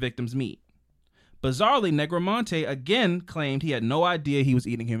consumed their victim's meat. Bizarrely, Negromonte again claimed he had no idea he was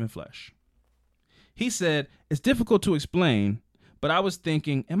eating human flesh. He said, it's difficult to explain, but I was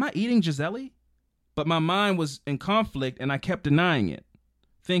thinking, am I eating Giselle? But my mind was in conflict and I kept denying it,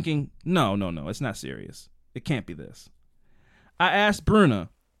 thinking, no, it's not serious. It can't be this. I asked Bruna,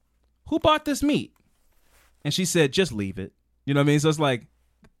 who bought this meat? And she said, just leave it. You know what I mean? So it's like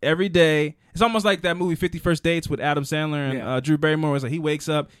every day, it's almost like that movie 50 First Dates with Adam Sandler and Drew Barrymore. It's like he wakes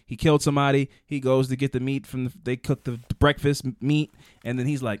up, he killed somebody, he goes to get the meat they cook the breakfast meat, and then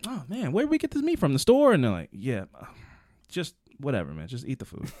he's like, oh man, where did we get this meat from? The store? And they're like, yeah, just whatever, man, just eat the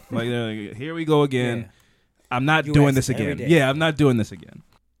food. Like, here we go again. Yeah. I'm not doing this again. Yeah, I'm not doing this again.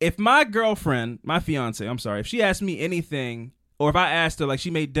 If my girlfriend, my fiance, if she asked me anything, or if I asked her, like she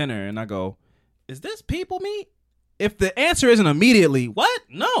made dinner and I go, is this people meat? If the answer isn't immediately, what?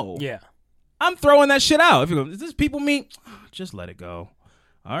 No. Yeah. I'm throwing that shit out. If you go, is this people meat? Just let it go.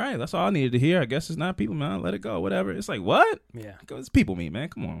 All right, that's all I needed to hear. I guess it's not people meat. I'll let it go. Whatever. It's like, what? Yeah. It's people meat, man.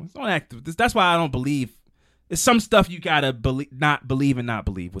 Come on. Don't act. That's why I don't believe. It's some stuff you gotta not believe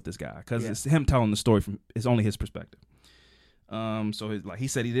with this guy, because it's him telling the story from. It's only his perspective. So he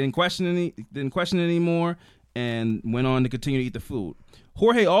said he didn't question it anymore, and went on to continue to eat the food.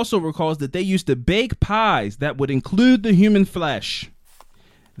 Jorge also recalls that they used to bake pies that would include the human flesh.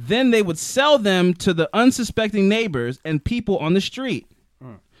 Then they would sell them to the unsuspecting neighbors and people on the street.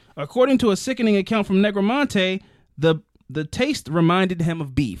 According to a sickening account from Negromonte, the taste reminded him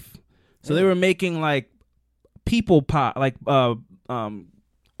of beef. So they were making like people pie, like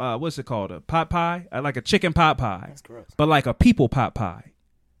what's it called? A pot pie? Like a chicken pot pie. That's gross. But like a people pot pie.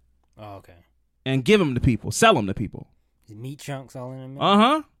 Oh, okay. And give them to people. Sell them to people. Meat chunks all in them?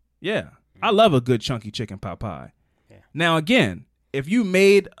 Uh-huh. Yeah. I love a good chunky chicken pot pie. Yeah. Now, again, if you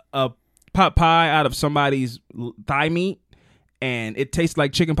made a pot pie out of somebody's thigh meat and it tastes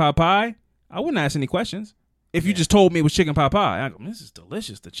like chicken pot pie, I wouldn't ask any questions. If you just told me it was chicken pot pie, I go, this is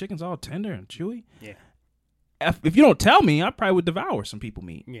delicious. The chicken's all tender and chewy. Yeah. If you don't tell me, I probably would devour some people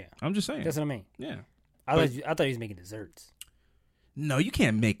meat. Yeah. I'm just saying. That's what I mean. Yeah. I thought he was making desserts. No, you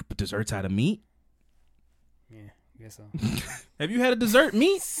can't make desserts out of meat. Yeah, I guess so. Have you had a dessert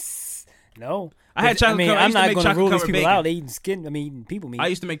meat? No. I had chocolate covered. I'm not going to rule these people bacon. out. They eating people meat. I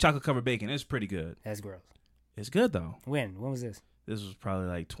used to make chocolate covered bacon. It's pretty good. That's gross. It's good though. When was this? This was probably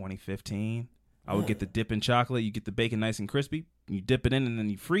like 2015. I would get the dip in chocolate. You get the bacon nice and crispy. You dip it in and then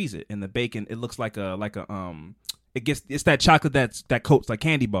you freeze it. And the bacon, it looks like it's that chocolate that coats like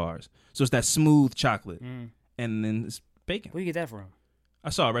candy bars. So it's that smooth chocolate. And then it's bacon. Where you get that from? I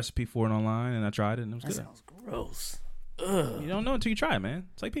saw a recipe for it online and I tried it and it was good. That sounds gross. Ugh. You don't know until you try it, man.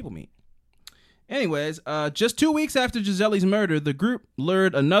 It's like people meat. Anyways, just 2 weeks after Giselle's murder, the group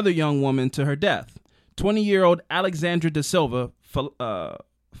lured another young woman to her death. 20-year-old Alexandra da Silva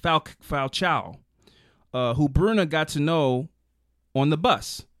Falchao, who Bruna got to know on the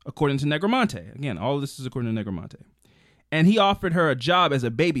bus, according to Negromonte. Again, all of this is according to Negromonte. And he offered her a job as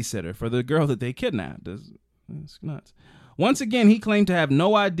a babysitter for the girl that they kidnapped. It's nuts. Once again, he claimed to have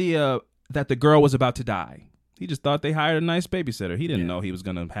no idea that the girl was about to die. He just thought they hired a nice babysitter. He didn't know he was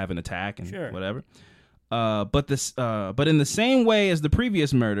going to have an attack and whatever. But in the same way as the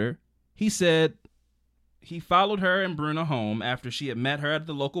previous murder, he said he followed her and Bruna home after she had met her at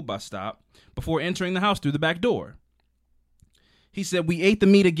the local bus stop before entering the house through the back door. He said, we ate the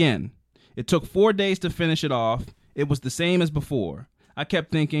meat again. It took 4 days to finish it off. It was the same as before. I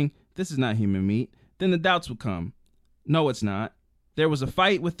kept thinking, this is not human meat. Then the doubts would come. No, it's not. There was a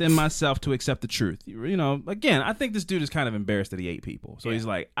fight within myself to accept the truth. You know, again, I think this dude is kind of embarrassed that he ate people. So he's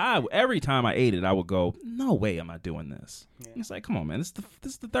like, every time I ate it, I would go, no way am I doing this. Yeah. It's like, come on, man. This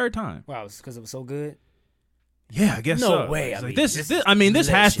is the third time. Wow, it's because it was so good? Yeah, I guess so. No way. This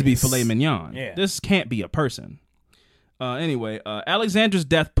has to be filet mignon. Yeah. This can't be a person. Anyway, Alexandra's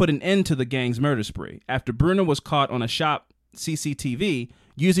death put an end to the gang's murder spree after Bruna was caught on a shop CCTV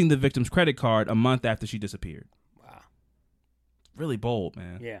using the victim's credit card a month after she disappeared. Wow. Really bold,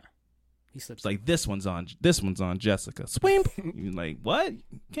 man. Yeah. He slips. It's like this one's on Jessica. Swimp. You're like, what?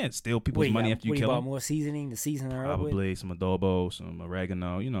 You can't steal people's money after you kill them. More seasoning to season her up with? Probably some adobo, some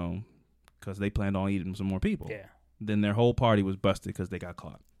oregano, because they planned on eating some more people. Yeah. Then their whole party was busted because they got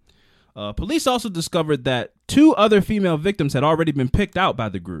caught. Police also discovered that 2 other female victims had already been picked out by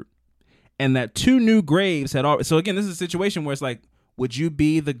the group, and that 2 new graves had already. So again, this is a situation where it's like, would you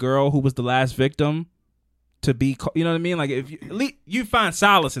be the girl who was the last victim to be? You know what I mean? Like, if you, at least you find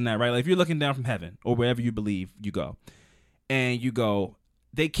solace in that, right? Like, if you're looking down from heaven or wherever you believe you go, and you go,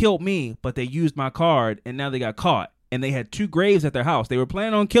 they killed me, but they used my card, and now they got caught, and they had 2 graves at their house. They were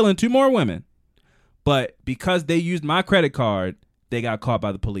planning on killing 2 more women, but because they used my credit card, they got caught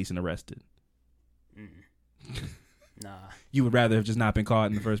by the police and arrested. Nah. You would rather have just not been caught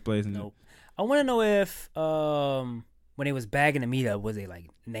in the first place? Nope. I want to know if when they was bagging the meat up, was they like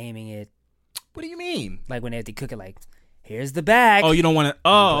naming it? What do you mean? Like when they had to cook it, like, here's the bag. Oh, you don't want to?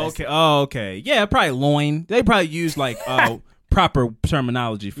 Oh, okay. Oh, okay. Yeah, probably loin. They probably use like proper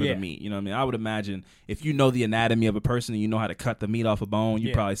terminology for the meat. You know what I mean? I would imagine if you know the anatomy of a person and you know how to cut the meat off a bone,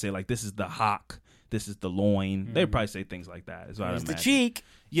 you probably say like, this is the hock. This is the loin. They'd probably say things like that. Is what I Here's imagine. the cheek.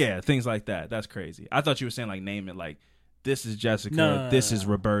 Yeah, things like that. That's crazy. I thought you were saying like name it like, this is Jessica. No. This is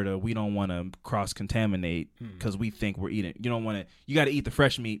Roberta. We don't want to cross contaminate because we think we're eating. You don't want to. You got to eat the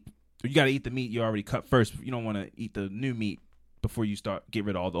fresh meat. You got to eat the meat you already cut first. You don't want to eat the new meat before you get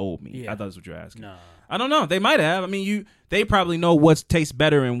rid of all the old meat. Yeah. I thought that's what you're asking. No. I don't know. They might have. I mean, they probably know what tastes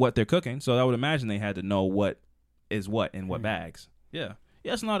better in what they're cooking. So I would imagine they had to know what is what in what bags. Yeah.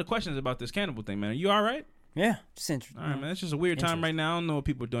 Yeah, that's a lot of questions about this cannibal thing, man. Are you all right? Yeah, just interesting. All right, man. It's just a weird time right now. I don't know what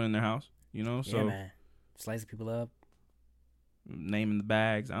people are doing in their house. So yeah, man. Slicing people up. Naming the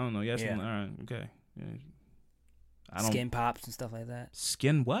bags. I don't know. Yes. Yeah. All right. Okay. Yeah. Skin pops and stuff like that.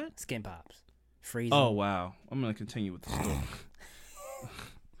 Skin what? Skin pops. Freeze. Oh, wow. I'm going to continue with the story.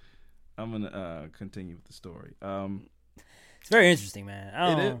 I'm going to continue with the story. It's very interesting,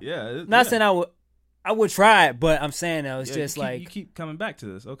 man. It is. Yeah. Not saying I would try it, but I'm saying though, it's just you keep coming back to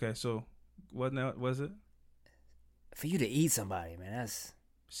this. Okay, so what now was it? For you to eat somebody, man,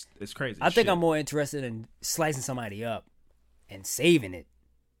 it's crazy. I think I'm more interested in slicing somebody up and saving it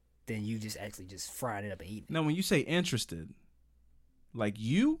than you just actually just frying it up and eating it. Now, when you say interested, like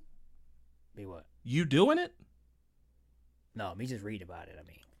you? Be what? You doing it? No, me just read about it, I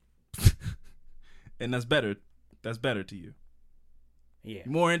mean. And that's better. That's better to you. Yeah.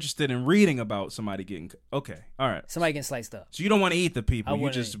 You're more interested in reading about somebody getting... Okay, all right. Somebody getting sliced up. So you don't want to eat the people. You're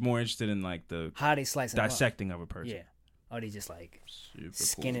just more interested in like the... How they slice dissecting of a person. Yeah. Are they just like super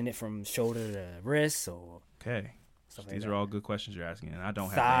skinning it from shoulder to wrist or... Okay. These are all good questions you're asking, and I don't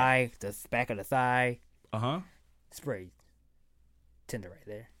have thigh, the back of the thigh. Uh-huh. It's pretty tender right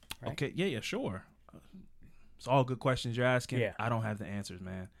there. Right? Okay, yeah, sure. It's all good questions you're asking. Yeah. I don't have the answers,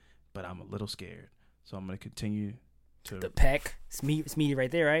 man, but I'm a little scared. So I'm going to continue to... The pec, it's meaty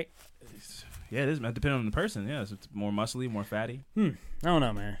right there, right? Yeah, it is, man. Depending on the person, yeah. So it's more muscly, more fatty. I don't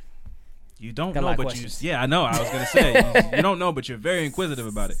know, man. You don't know, but you... Yeah, I know. I was going to say. you don't know, but you're very inquisitive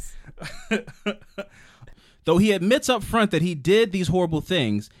about it. Though he admits up front that he did these horrible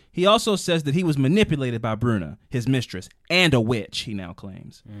things, he also says that he was manipulated by Bruna, his mistress, and a witch, he now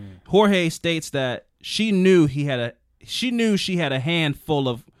claims. Jorge states that she knew she had a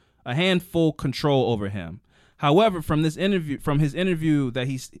handful control over him. However, from his interview,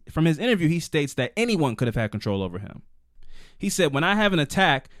 he states that anyone could have had control over him. He said, "When I have an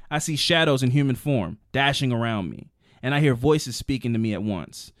attack, I see shadows in human form dashing around me, and I hear voices speaking to me at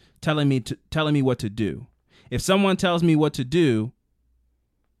once, telling me what to do. If someone tells me what to do,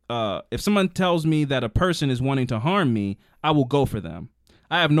 if someone tells me that a person is wanting to harm me, I will go for them.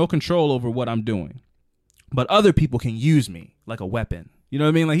 I have no control over what I'm doing, but other people can use me like a weapon." You know what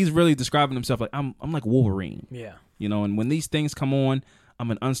I mean? Like he's really describing himself like I'm like Wolverine. Yeah. You know, and when these things come on, I'm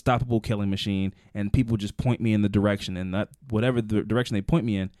an unstoppable killing machine, and people just point me in the direction, and that whatever the direction they point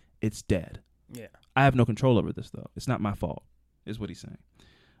me in, it's dead. Yeah. I have no control over this though. It's not my fault, is what he's saying.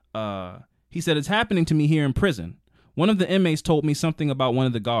 He said, "It's happening to me here in prison. One of the inmates told me something about one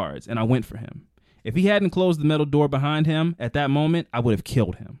of the guards, and I went for him. If he hadn't closed the metal door behind him at that moment, I would have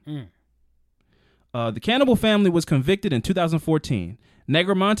killed him." The cannibal family was convicted in 2014.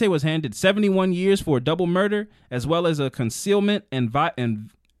 Negromonte was handed 71 years for a double murder, as well as a concealment and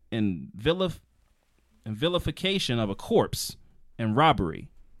vilification of a corpse and robbery.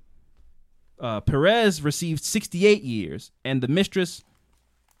 Perez received 68 years, and the mistress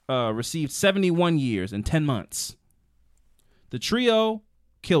received 71 years and 10 months. The trio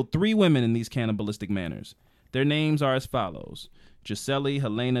killed 3 women in these cannibalistic manners. Their names are as follows: Gisele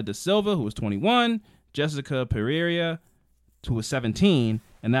Helena da Silva, who was 21, Jessica Pereira, who was 17,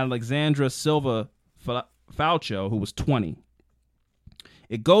 and Alexandra Silva Falcho, who was 20.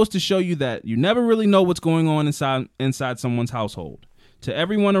 It goes to show you that you never really know what's going on inside someone's household. To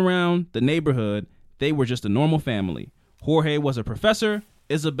everyone around the neighborhood, they were just a normal family. Jorge was a professor,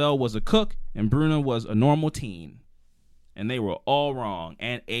 Isabel was a cook, and Bruna was a normal teen. And they were all wrong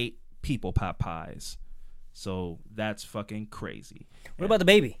and ate people pot pies. So that's fucking crazy. What about the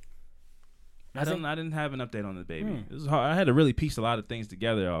baby? I didn't have an update on the baby. It was hard. I had to really piece a lot of things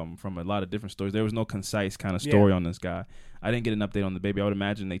together from a lot of different stories. There was no concise kind of story on this guy. I didn't get an update on the baby. I would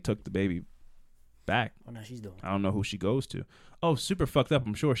imagine they took the baby back. Oh, now she's doing. I don't know who she goes to. Oh, super fucked up.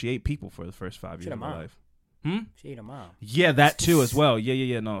 I'm sure she ate people for the first 5 years of her life. She ate her mom. Yeah, that too as well.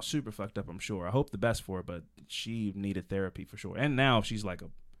 Yeah. No, super fucked up, I'm sure. I hope the best for her, but she needed therapy for sure. And now she's like a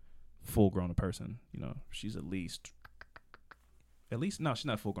full-grown person. You know, she's at least, no, she's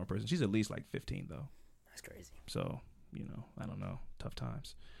not a full-grown person. She's at least like 15, though. That's crazy. So, you know, I don't know. Tough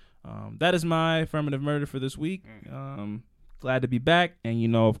times. That is my affirmative murder for this week. Glad to be back. And, you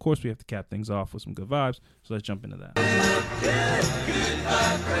know, of course, we have to cap things off with some good vibes. So let's jump into that. Good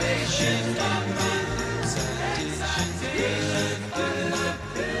vibrations.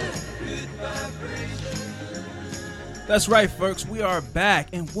 That's right, folks. We are back.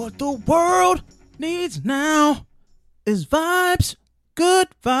 And what the world needs now is vibes. Good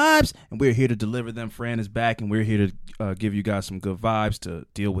vibes. And we're here to deliver them. Fran is back, and we're here to give you guys some good vibes to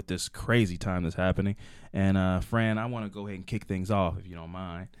deal with this crazy time that's happening. And Fran, I want to go ahead and kick things off, if you don't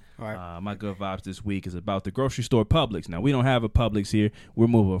mind. All right. My good vibes this week is about the grocery store Publix. Now, we don't have a Publix here. We're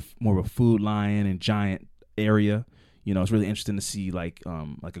more of a Food Lion and Giant area. You know, it's really interesting to see like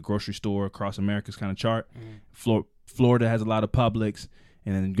a grocery store across America's kind of chart. Florida has a lot of Publix,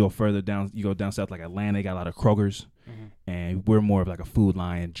 and then you go further down. You go down south like Atlanta, they got a lot of Kroger's, and we're more of like a Food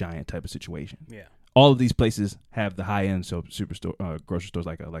Lion Giant type of situation. Yeah. All of these places have the high end superstore, grocery stores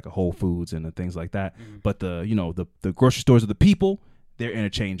like a Whole Foods and things like that. But the grocery stores of the people, they're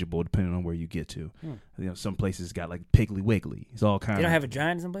interchangeable depending on where you get to. You know, some places got like Piggly Wiggly. It's all kind of. They don't have a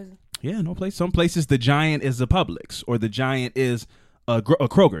Giant in some places. Yeah, no place. Some places the Giant is a Publix or the Giant is a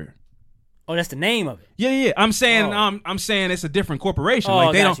Kroger. Oh, that's the name of it. Yeah. I'm saying it's a different corporation. Oh,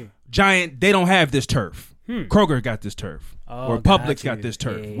 like they got don't you. Giant. They don't have this turf. Kroger got this turf, or Publix got this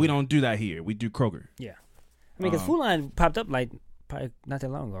turf. Yeah. We don't do that here. We do Kroger. Yeah. I mean, because Food Lion popped up like probably not that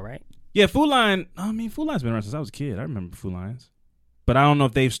long ago, right? Yeah, Food Lion. I mean, Food Lion's been around since I was a kid. I remember Food Lions, but I don't know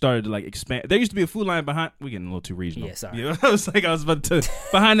if they've started to like expand. There used to be a Food Lion behind. We're getting a little too regional. Yeah, sorry. Yeah, I was about to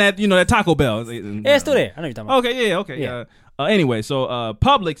behind that. You know, that Taco Bell. Yeah, it's still there. I know you're talking about. Okay. Yeah. Anyway, so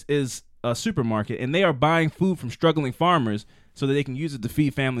Publix is a supermarket, and they are buying food from struggling farmers so that they can use it to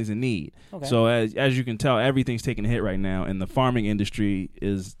feed families in need. Okay. So as you can tell, everything's taking a hit right now, and the farming industry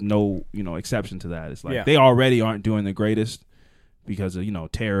is no exception to that. It's like they already aren't doing the greatest because of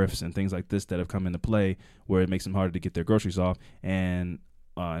tariffs and things like this that have come into play, where it makes them harder to get their groceries off. And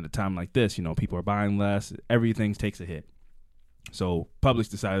at a time like this, people are buying less. Everything takes a hit. So Publix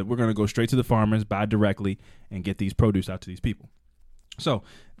decided we're going to go straight to the farmers, buy directly, and get these produce out to these people. So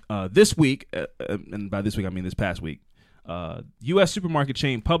this week, and by this week I mean this past week, U.S. supermarket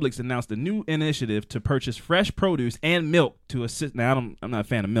chain Publix announced a new initiative to purchase fresh produce and milk to assist. Now, I'm not a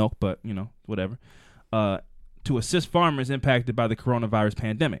fan of milk, but whatever. To assist farmers impacted by the coronavirus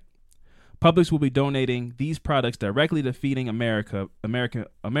pandemic. Publix will be donating these products directly to Feeding America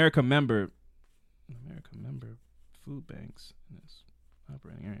member food banks.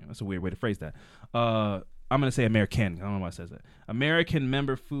 That's a weird way to phrase that. I'm going to say American. I don't know why it says that. American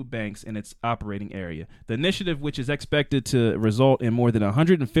member food banks in its operating area. The initiative, which is expected to result in more than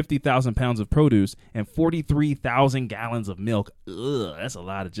 150,000 pounds of produce and 43,000 gallons of milk. Ugh, that's a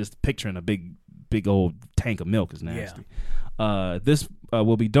lot of just picturing a big old tank of milk is nasty. Yeah. This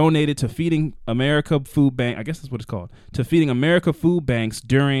will be donated to Feeding America Food Bank. I guess that's what it's called. To Feeding America Food Banks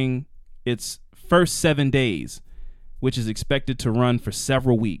during its first 7 days, which is expected to run for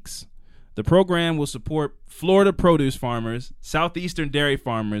several weeks. The program will support Florida produce farmers, southeastern dairy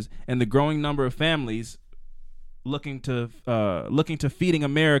farmers, and the growing number of families looking to Feeding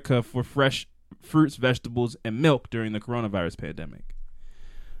America for fresh fruits, vegetables, and milk during the coronavirus pandemic.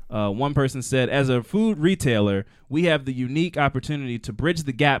 One person said, as a food retailer, we have the unique opportunity to bridge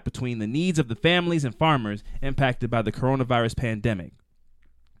the gap between the needs of the families and farmers impacted by the coronavirus pandemic.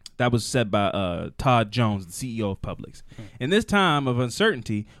 That was said by Todd Jones, the CEO of Publix. In this time of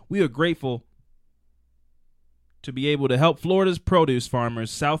uncertainty, we are grateful to be able to help Florida's produce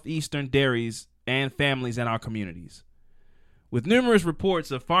farmers, southeastern dairies, and families in our communities. With numerous reports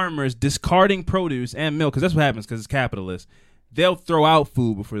of farmers discarding produce and milk, because that's what happens because it's capitalist, they'll throw out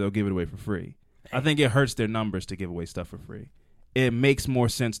food before they'll give it away for free. I think it hurts their numbers to give away stuff for free. It makes more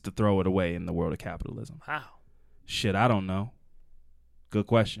sense to throw it away in the world of capitalism. How? Shit, I don't know. Good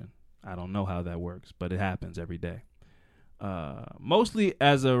question. I don't know how that works, but it happens every day. Mostly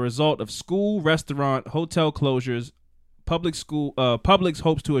as a result of school, restaurant, hotel closures, Publix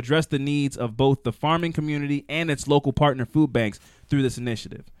hopes to address the needs of both the farming community and its local partner food banks through this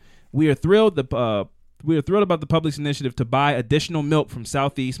initiative. We are thrilled about the Publix initiative to buy additional milk from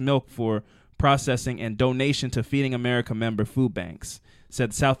Southeast Milk for processing and donation to Feeding America member food banks,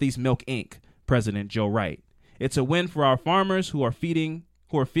 said Southeast Milk Inc. President Joe Wright. It's a win for our farmers who are feeling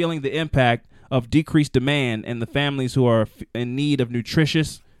the impact of decreased demand and the families who are in need of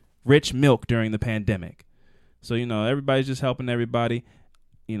nutritious, rich milk during the pandemic. So, everybody's just helping everybody,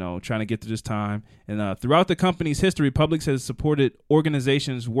 trying to get through this time. And throughout the company's history, Publix has supported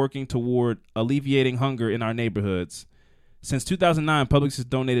organizations working toward alleviating hunger in our neighborhoods. Since 2009, Publix has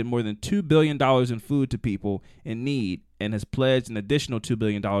donated more than $2 billion in food to people in need and has pledged an additional $2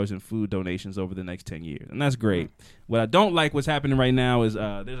 billion in food donations over the next 10 years. And that's great. What I don't like what's happening right now is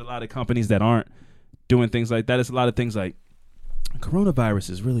there's a lot of companies that aren't doing things like that. It's a lot of things like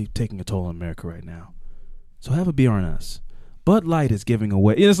coronavirus is really taking a toll on America right now. So have a beer on us. Bud Light is giving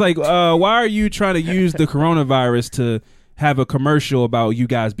away. It's like, why are you trying to use the coronavirus to have a commercial about you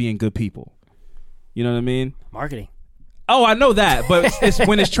guys being good people? You know what I mean? Marketing. Oh, I know that, but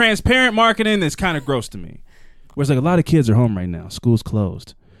when it's transparent marketing, it's kind of gross to me. Whereas like a lot of kids are home right now, school's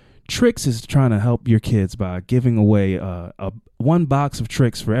closed. Trix is trying to help your kids by giving away one box of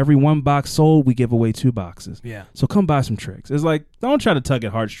Trix. For every one box sold, we give away 2 boxes. Yeah. So come buy some Trix. It's like, don't try to tug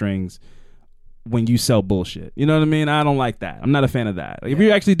at heartstrings when you sell bullshit. You know what I mean? I don't like that. I'm not a fan of that. Like, if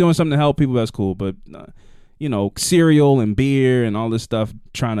you're actually doing something to help people, that's cool. But cereal and beer and all this stuff,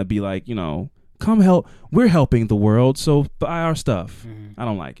 trying to be like, come help. We're helping the world, so buy our stuff. Mm-hmm. I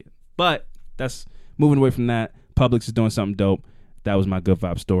don't like it. But that's moving away from that. Publix is doing something dope. That was my good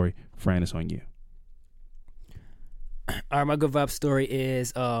vibe story. Fran, it's on you. All right, my good vibe story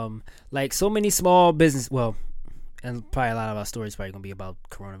is like so many small business. Well, and probably a lot of our stories probably gonna be about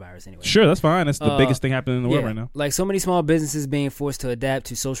coronavirus anyway. Sure, that's fine. That's the biggest thing happening in the world right now. Like so many small businesses being forced to adapt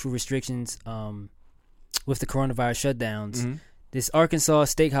to social restrictions with the coronavirus shutdowns. Mm-hmm. This Arkansas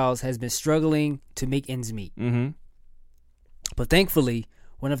steakhouse has been struggling to make ends meet. Mm-hmm. But thankfully,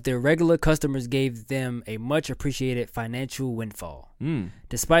 one of their regular customers gave them a much appreciated financial windfall.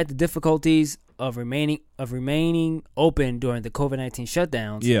 Despite the difficulties of remaining open during the COVID-19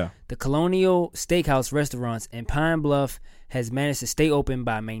 shutdowns, the Colonial Steakhouse restaurants in Pine Bluff has managed to stay open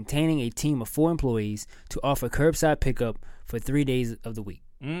by maintaining a team of 4 employees to offer curbside pickup for 3 days of the week.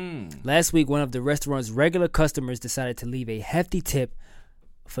 Last week, one of the restaurant's regular customers decided to leave a hefty tip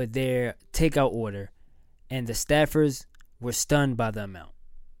for their takeout order, and the staffers were stunned by the amount.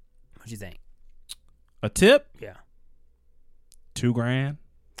 What do you think? A tip? Yeah. $2,000.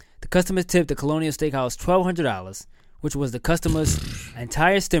 The customers tipped the Colonial Steakhouse $1,200, which was the customer's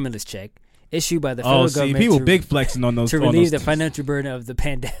entire stimulus check issued by the federal government. People big flexing on those to relieve the financial burden of the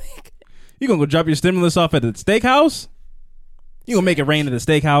pandemic. You gonna go drop your stimulus off at the steakhouse? You gonna make it rain at the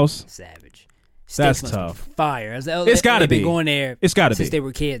steakhouse? Savage. That's tough. Fire. It's gotta be going there. It's gotta be since they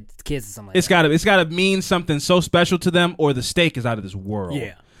were kids or something like that. It's gotta mean something so special to them, or the steak is out of this world.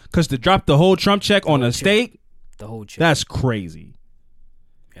 Yeah. Because to drop the whole Trump check on a steak, the whole check. That's crazy.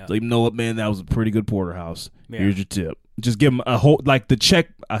 Yeah. So you know what, man? That was a pretty good porterhouse. Yeah. Here's your tip. Just give them a whole, like the check.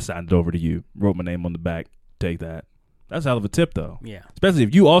 I signed it over to you. Wrote my name on the back. Take that. That's a hell of a tip, though. Yeah. Especially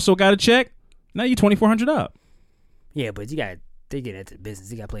if you also got a check. Now you $2,400 up. Yeah, but they get into the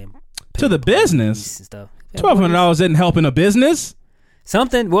business. You got to play to the business and stuff. $1,200 isn't helping a business.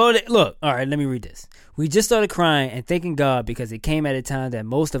 Something. Well, look. All right, let me read this. We just started crying and thanking God because it came at a time that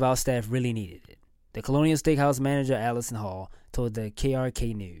most of our staff really needed it. The Colonial Steakhouse manager, Allison Hall, told the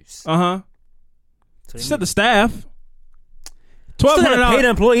KRK News. So said the staff. $1,200 pay the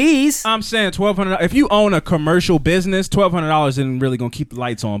employees. I'm saying $1,200. If you own a commercial business, $1,200 isn't really gonna keep the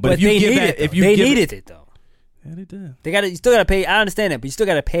lights on. But if you give that, they needed it though. Yeah, they did. You still gotta pay. I understand that, but you still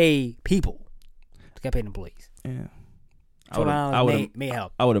gotta pay people. You gotta pay the employees. Yeah. $1,200 may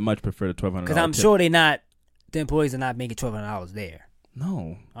help. I would have much preferred a $1,200 because I'm sure the employees are not making $1,200 there.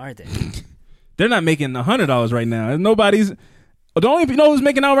 No, aren't they? They're not making $100 right now. Nobody's. The only people who's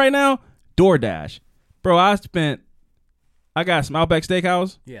making out right now, DoorDash, bro. I got some Outback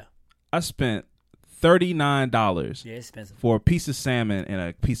Steakhouse. Yeah, I spent $39. Yeah, it's expensive for a piece of salmon and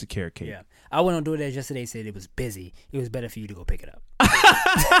a piece of carrot cake. Yeah, I went on DoorDash yesterday. Said it was busy. It was better for you to go pick it up.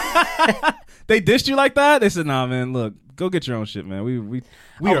 They dissed you like that? They said, "Nah, man. Look, go get your own shit, man. We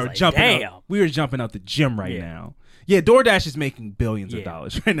are like, jumping. We are jumping out the gym right now." Yeah, DoorDash is making billions of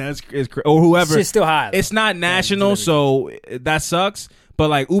dollars right now. Or whoever. It's still high. Though. It's not national, so that sucks. But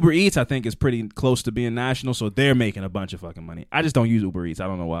like Uber Eats, I think is pretty close to being national, so they're making a bunch of fucking money. I just don't use Uber Eats. I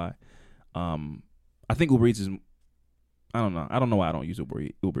don't know why. I think Uber Eats is. I don't know. I don't know why I don't use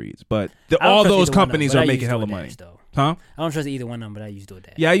Uber Eats, but all those companies are making hella money. Though. Huh? I don't trust either one of them, but I use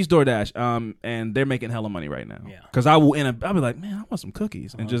DoorDash. Yeah, I use DoorDash, and they're making hella money right now. Yeah. Because I'll be like, man, I want some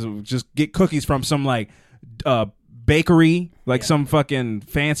cookies, and just get cookies from some like bakery, like some fucking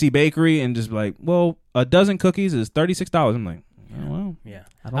fancy bakery, and just be like, well, a dozen cookies is $36. I'm like, oh, well, yeah,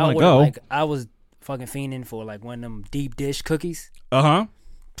 I don't want to go. Like, I was fucking fiending for like one of them deep dish cookies. I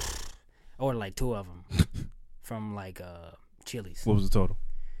ordered like 2 of them from like Chili's. What was the total?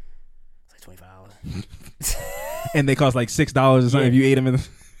 It's like $25. And they cost like $6 or something if you ate them.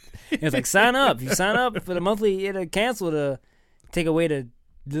 It was like, sign up. If you sign up for the monthly, it'll cancel to take away the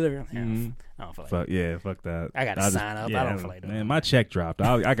delivery. I don't feel like that. Fuck that. I got to sign up. I don't feel like that. Man, my check dropped.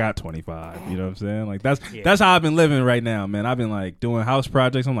 I got 25. You know what I'm saying? Like that's how I've been living right now, man. I've been like doing house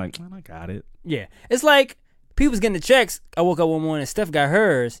projects. I'm like, man, I got it. Yeah, it's like people's getting the checks. I woke up one morning and Steph got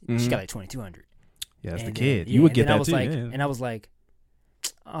hers. She got like $2,200. Yeah, that's the kid. You would get that too. And I was like,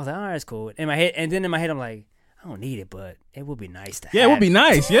 all right, that's cool. In my head, I'm like, I don't need it, but it would be nice to have. Yeah, it would be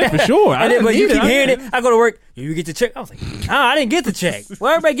nice. Yeah, for sure. But you keep hearing it. I go to work. You get the check. I was like, I didn't get the check.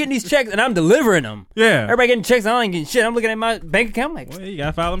 Well, everybody getting these checks, and I'm delivering them. Yeah. Everybody getting checks, and I ain't getting shit. I'm looking at my bank account. I'm like, well, you got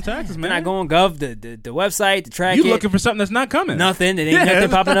to file them taxes, man. And I go on Gov, the website, to track you looking for something that's not coming. Nothing. It ain't nothing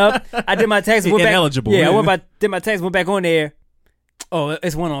popping up. I did my taxes. Ineligible. Yeah, did my taxes, went back on there. Oh,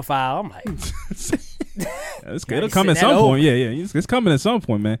 it's one on file. I'm like... It'll come at some point. Yeah. It's coming at some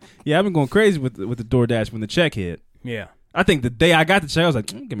point, man. Yeah, I've been going crazy with the DoorDash when the check hit. Yeah. I think the day I got the check, I was like,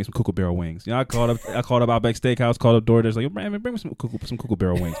 give me some Cuckoo Barrel wings. You know, I called up Outback Steakhouse, called up DoorDash, like, man, bring me some Cuckoo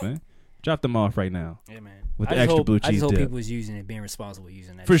Barrel wings, man. Drop them off right now. Yeah, man. With the extra blue cheese I just hope dip. people was using it, being responsible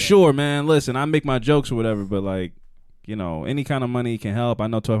using that. For sure, man. Listen, I make my jokes or whatever, but like, you know, any kind of money can help. I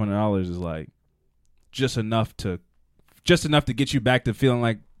know $1,200 is like just enough to get you back to feeling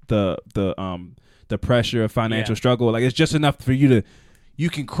like the pressure of financial struggle. Like, it's just enough for you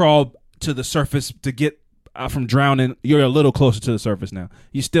can crawl to the surface to get from drowning. You're a little closer to the surface now.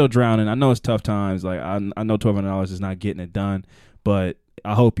 You're still drowning. I know it's tough times. Like, I know $1,200 is not getting it done, but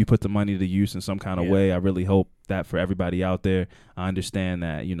I hope you put the money to use in some kind of way. I really hope that for everybody out there. I understand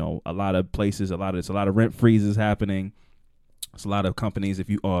that, you know, a lot of places, a lot of rent freezes happening. It's a lot of companies, if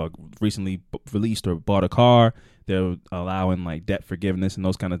you recently released or bought a car, they're allowing like debt forgiveness and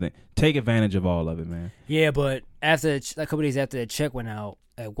those kind of things. Take advantage of all of it, man. Yeah, but after a couple days after the check went out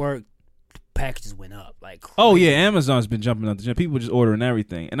at work, packages went up like crazy. Oh yeah, Amazon's been jumping up the gym. People just ordering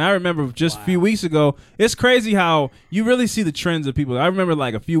everything. And I remember just a few weeks ago, it's crazy how you really see the trends of people. I remember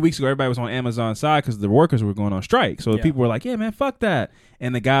like a few weeks ago, everybody was on Amazon's side because the workers were going on strike. So the people were like, yeah, man, fuck that.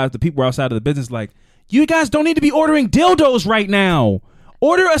 And the people were outside of the business like, you guys don't need to be ordering dildos right now.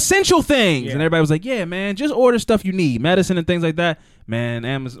 Order essential things. And everybody was like, yeah, man, just order stuff you need, medicine and things like that. Man,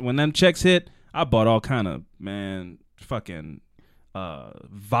 Amazon, when them checks hit, I bought all kind of, man, fucking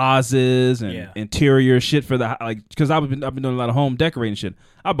vases and interior shit for the, like, because I've been doing a lot of home decorating shit.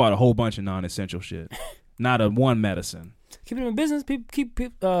 I bought a whole bunch of non-essential shit. Not a one medicine. Keep it in business. People keep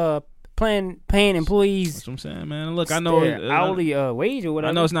paying employees. That's what I'm saying, man. Look, I know hourly wage or whatever.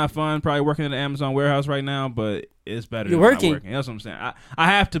 I know it's not fun, probably working in the Amazon warehouse right now, but it's better You're than working. not working. That's what I'm saying. I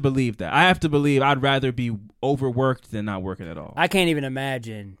have to believe that. I have to believe I'd rather be overworked than not working at all. I can't even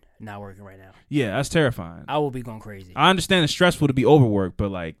imagine not working right now. Yeah, that's terrifying. I will be going crazy. I understand it's stressful to be overworked,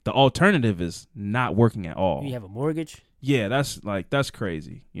 but like the alternative is not working at all. You have a mortgage? Yeah, that's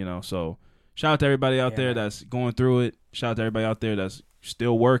crazy, you know. So shout out to everybody out there that's going through it. Shout out to everybody out there that's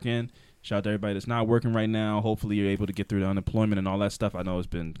still working. Shout out to everybody that's not working right now. Hopefully you're able to get through the unemployment and all that stuff. I know it's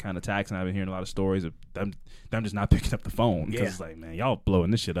been kind of taxing. I've been hearing a lot of stories of them just not picking up the phone because it's like, man, y'all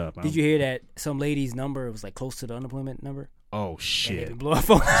blowing this shit up. Did you hear that some lady's number was like close to the unemployment number? Oh shit! They've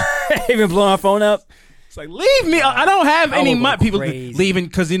been blowing our phone up. It's like, leave me. I don't have any money. People leaving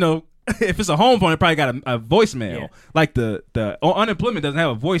because, you know, if it's a home phone, it probably got a voicemail. Yeah. Like the unemployment doesn't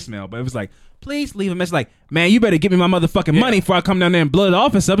have a voicemail, but it was like, please leave a message. Like, man, you better give me my motherfucking money before I come down there and blow the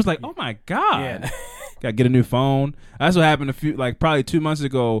office up. It's like, oh my god, gotta get a new phone. That's what happened probably 2 months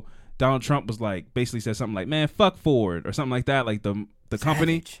ago. Donald Trump was like, basically said something like, man, fuck Ford or something like that, like the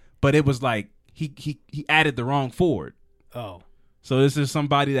company. But it was like he added the wrong Ford. Oh, so this is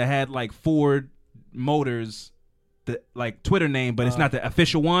somebody that had like Ford Motors, the like Twitter name, but it's not the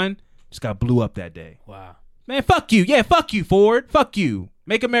official one. Just got blew up that day. Wow, man, fuck you. Yeah, fuck you, Ford. Fuck you.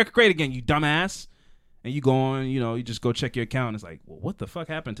 Make America great again, you dumbass. and you go on, you just go check your account, and it's like, well, what the fuck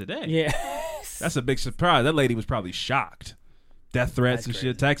happened today? Yeah. That's a big surprise. That lady was probably shocked. Death threats and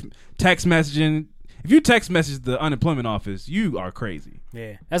shit, text messaging. If you text message the unemployment office, you are crazy.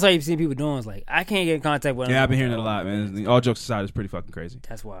 Yeah, that's why you've seen people doing. It's like, I can't get in contact with them. Yeah, I've been hearing that a lot, man. All jokes aside, it's pretty fucking crazy.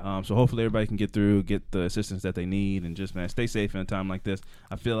 That's wild. So hopefully everybody can get through, get the assistance that they need, and just, man, stay safe in a time like this.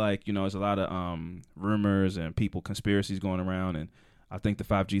 I feel like, there's a lot of rumors and conspiracies going around, and I think the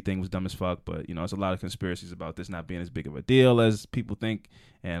 5G thing was dumb as fuck, but, there's a lot of conspiracies about this not being as big of a deal as people think,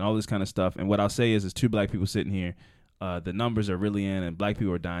 and all this kind of stuff. And what I'll say is, there's 2 black people sitting here. The numbers are really in, and black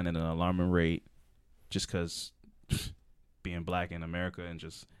people are dying at an alarming rate just because being black in America and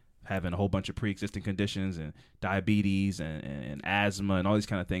just having a whole bunch of pre-existing conditions and diabetes and asthma and all these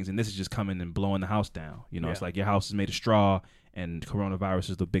kind of things. And this is just coming and blowing the house down. It's like your house is made of straw and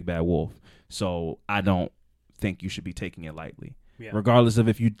coronavirus is the big bad wolf. So I don't think you should be taking it lightly. Yeah. Regardless of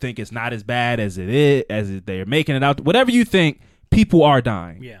if you think it's not as bad as it is, they're making it out. Whatever you think, people are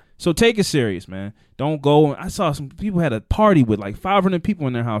dying. Yeah. So take it serious, man. Don't go. I saw some people had a party with like 500 people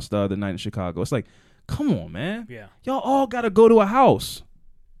in their house the other night in Chicago. It's like, come on, man. Yeah. Y'all all got to go to a house.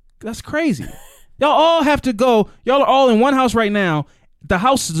 That's crazy. Y'all all have to go. Y'all are all in one house right now. The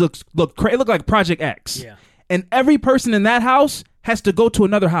house look like Project X. Yeah. And every person in that house has to go to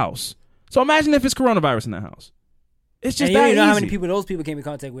another house. So imagine if it's coronavirus in that house. It's just that easy. You know how many people those people came in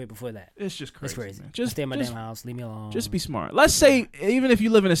contact with before that. It's just crazy. It's crazy. Man. Just stay in my damn house. Leave me alone. Just be smart. Let's say even if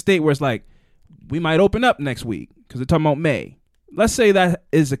you live in a state where it's like, we might open up next week because they're talking about May. Let's say that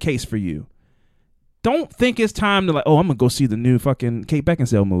is the case for you. Don't think it's time to I'm going to go see the new fucking Kate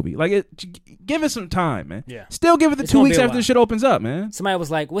Beckinsale movie. Give it some time, man. Yeah. Still give it the 2 weeks after the shit opens up, man. Somebody was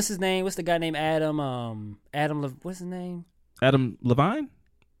like, what's his name? What's the guy named Adam? What's his name? Adam Levine?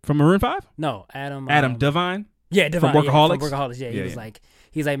 From Maroon 5? No, Adam Devine? Yeah, Devine. From Workaholics? From Workaholics, yeah.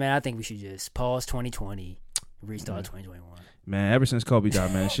 He's like, man, I think we should just pause 2020 and restart 2021. Man, ever since Kobe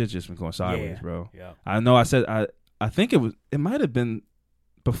died, man, shit just been going sideways, bro. Yeah. I know I said, I think it might have been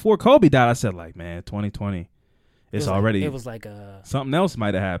before Kobe died. I said, like, man, 2020, it's already. It was like something else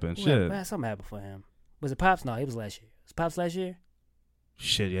might have happened. Shit. Man, something happened for him. Was it Pops? No, it was last year. Was Pops last year?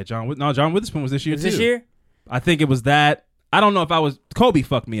 Shit, yeah. John Witherspoon was this year, too. This year? I think it was that. I don't know if Kobe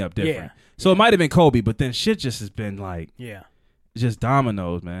fucked me up different. Yeah. So it might have been Kobe, but then shit just has been like, just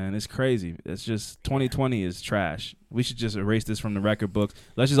dominoes, man. It's crazy. It's just 2020 is trash. We should just erase this from the record books.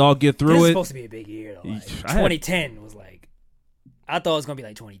 Let's just all get through it. This is supposed to be a big year, though. 2010 was like, I thought it was gonna be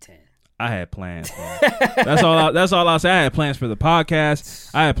like 2010. I had plans, man. That's all I'll say. I had plans for the podcast.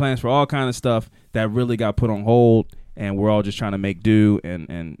 I had plans for all kind of stuff that really got put on hold. And we're all just trying to make do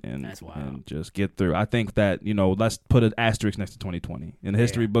and just get through. I think that, let's put an asterisk next to 2020. In the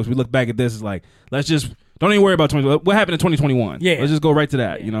history books, we look back at this, it's like, let's just, don't even worry about 2020. What happened in 2021? Yeah. Let's just go right to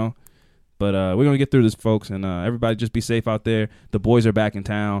that, But we're going to get through this, folks. And everybody just be safe out there. The boys are back in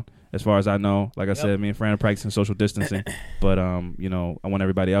town, as far as I know. Like I said, me and Fran are practicing social distancing. But, I want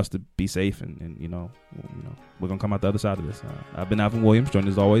everybody else to be safe. And we're going to come out the other side of this. I've been Alvin Williams, joined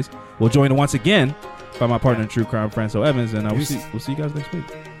as always. We'll join once again by my partner in True Crime, Franco Evans. And we'll see you guys next week.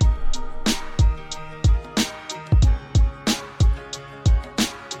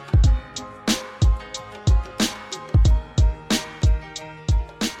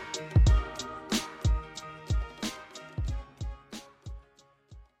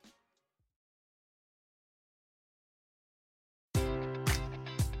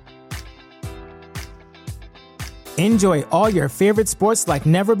 Enjoy all your favorite sports like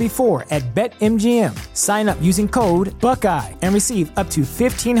never before at BetMGM. Sign up using code Buckeye and receive up to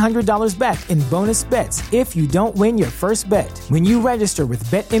 $1,500 back in bonus bets if you don't win your first bet. When you register with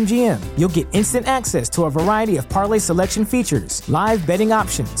BetMGM, you'll get instant access to a variety of parlay selection features, live betting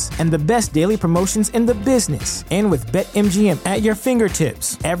options, and the best daily promotions in the business. And with BetMGM at your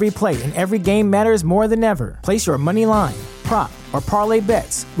fingertips, every play and every game matters more than ever. Place your money line, prop, or parlay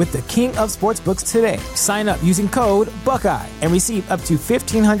bets with the king of sportsbooks today. Sign up using code Buckeye and receive up to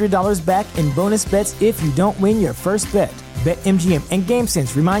 $1,500 back in bonus bets if you don't win your first bet. BetMGM and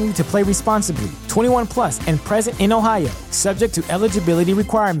GameSense remind you to play responsibly. 21 plus and present in Ohio, subject to eligibility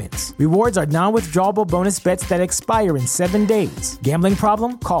requirements. Rewards are non-withdrawable bonus bets that expire in 7 days. Gambling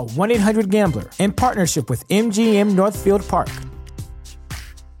problem? Call 1-800-GAMBLER in partnership with MGM Northfield Park.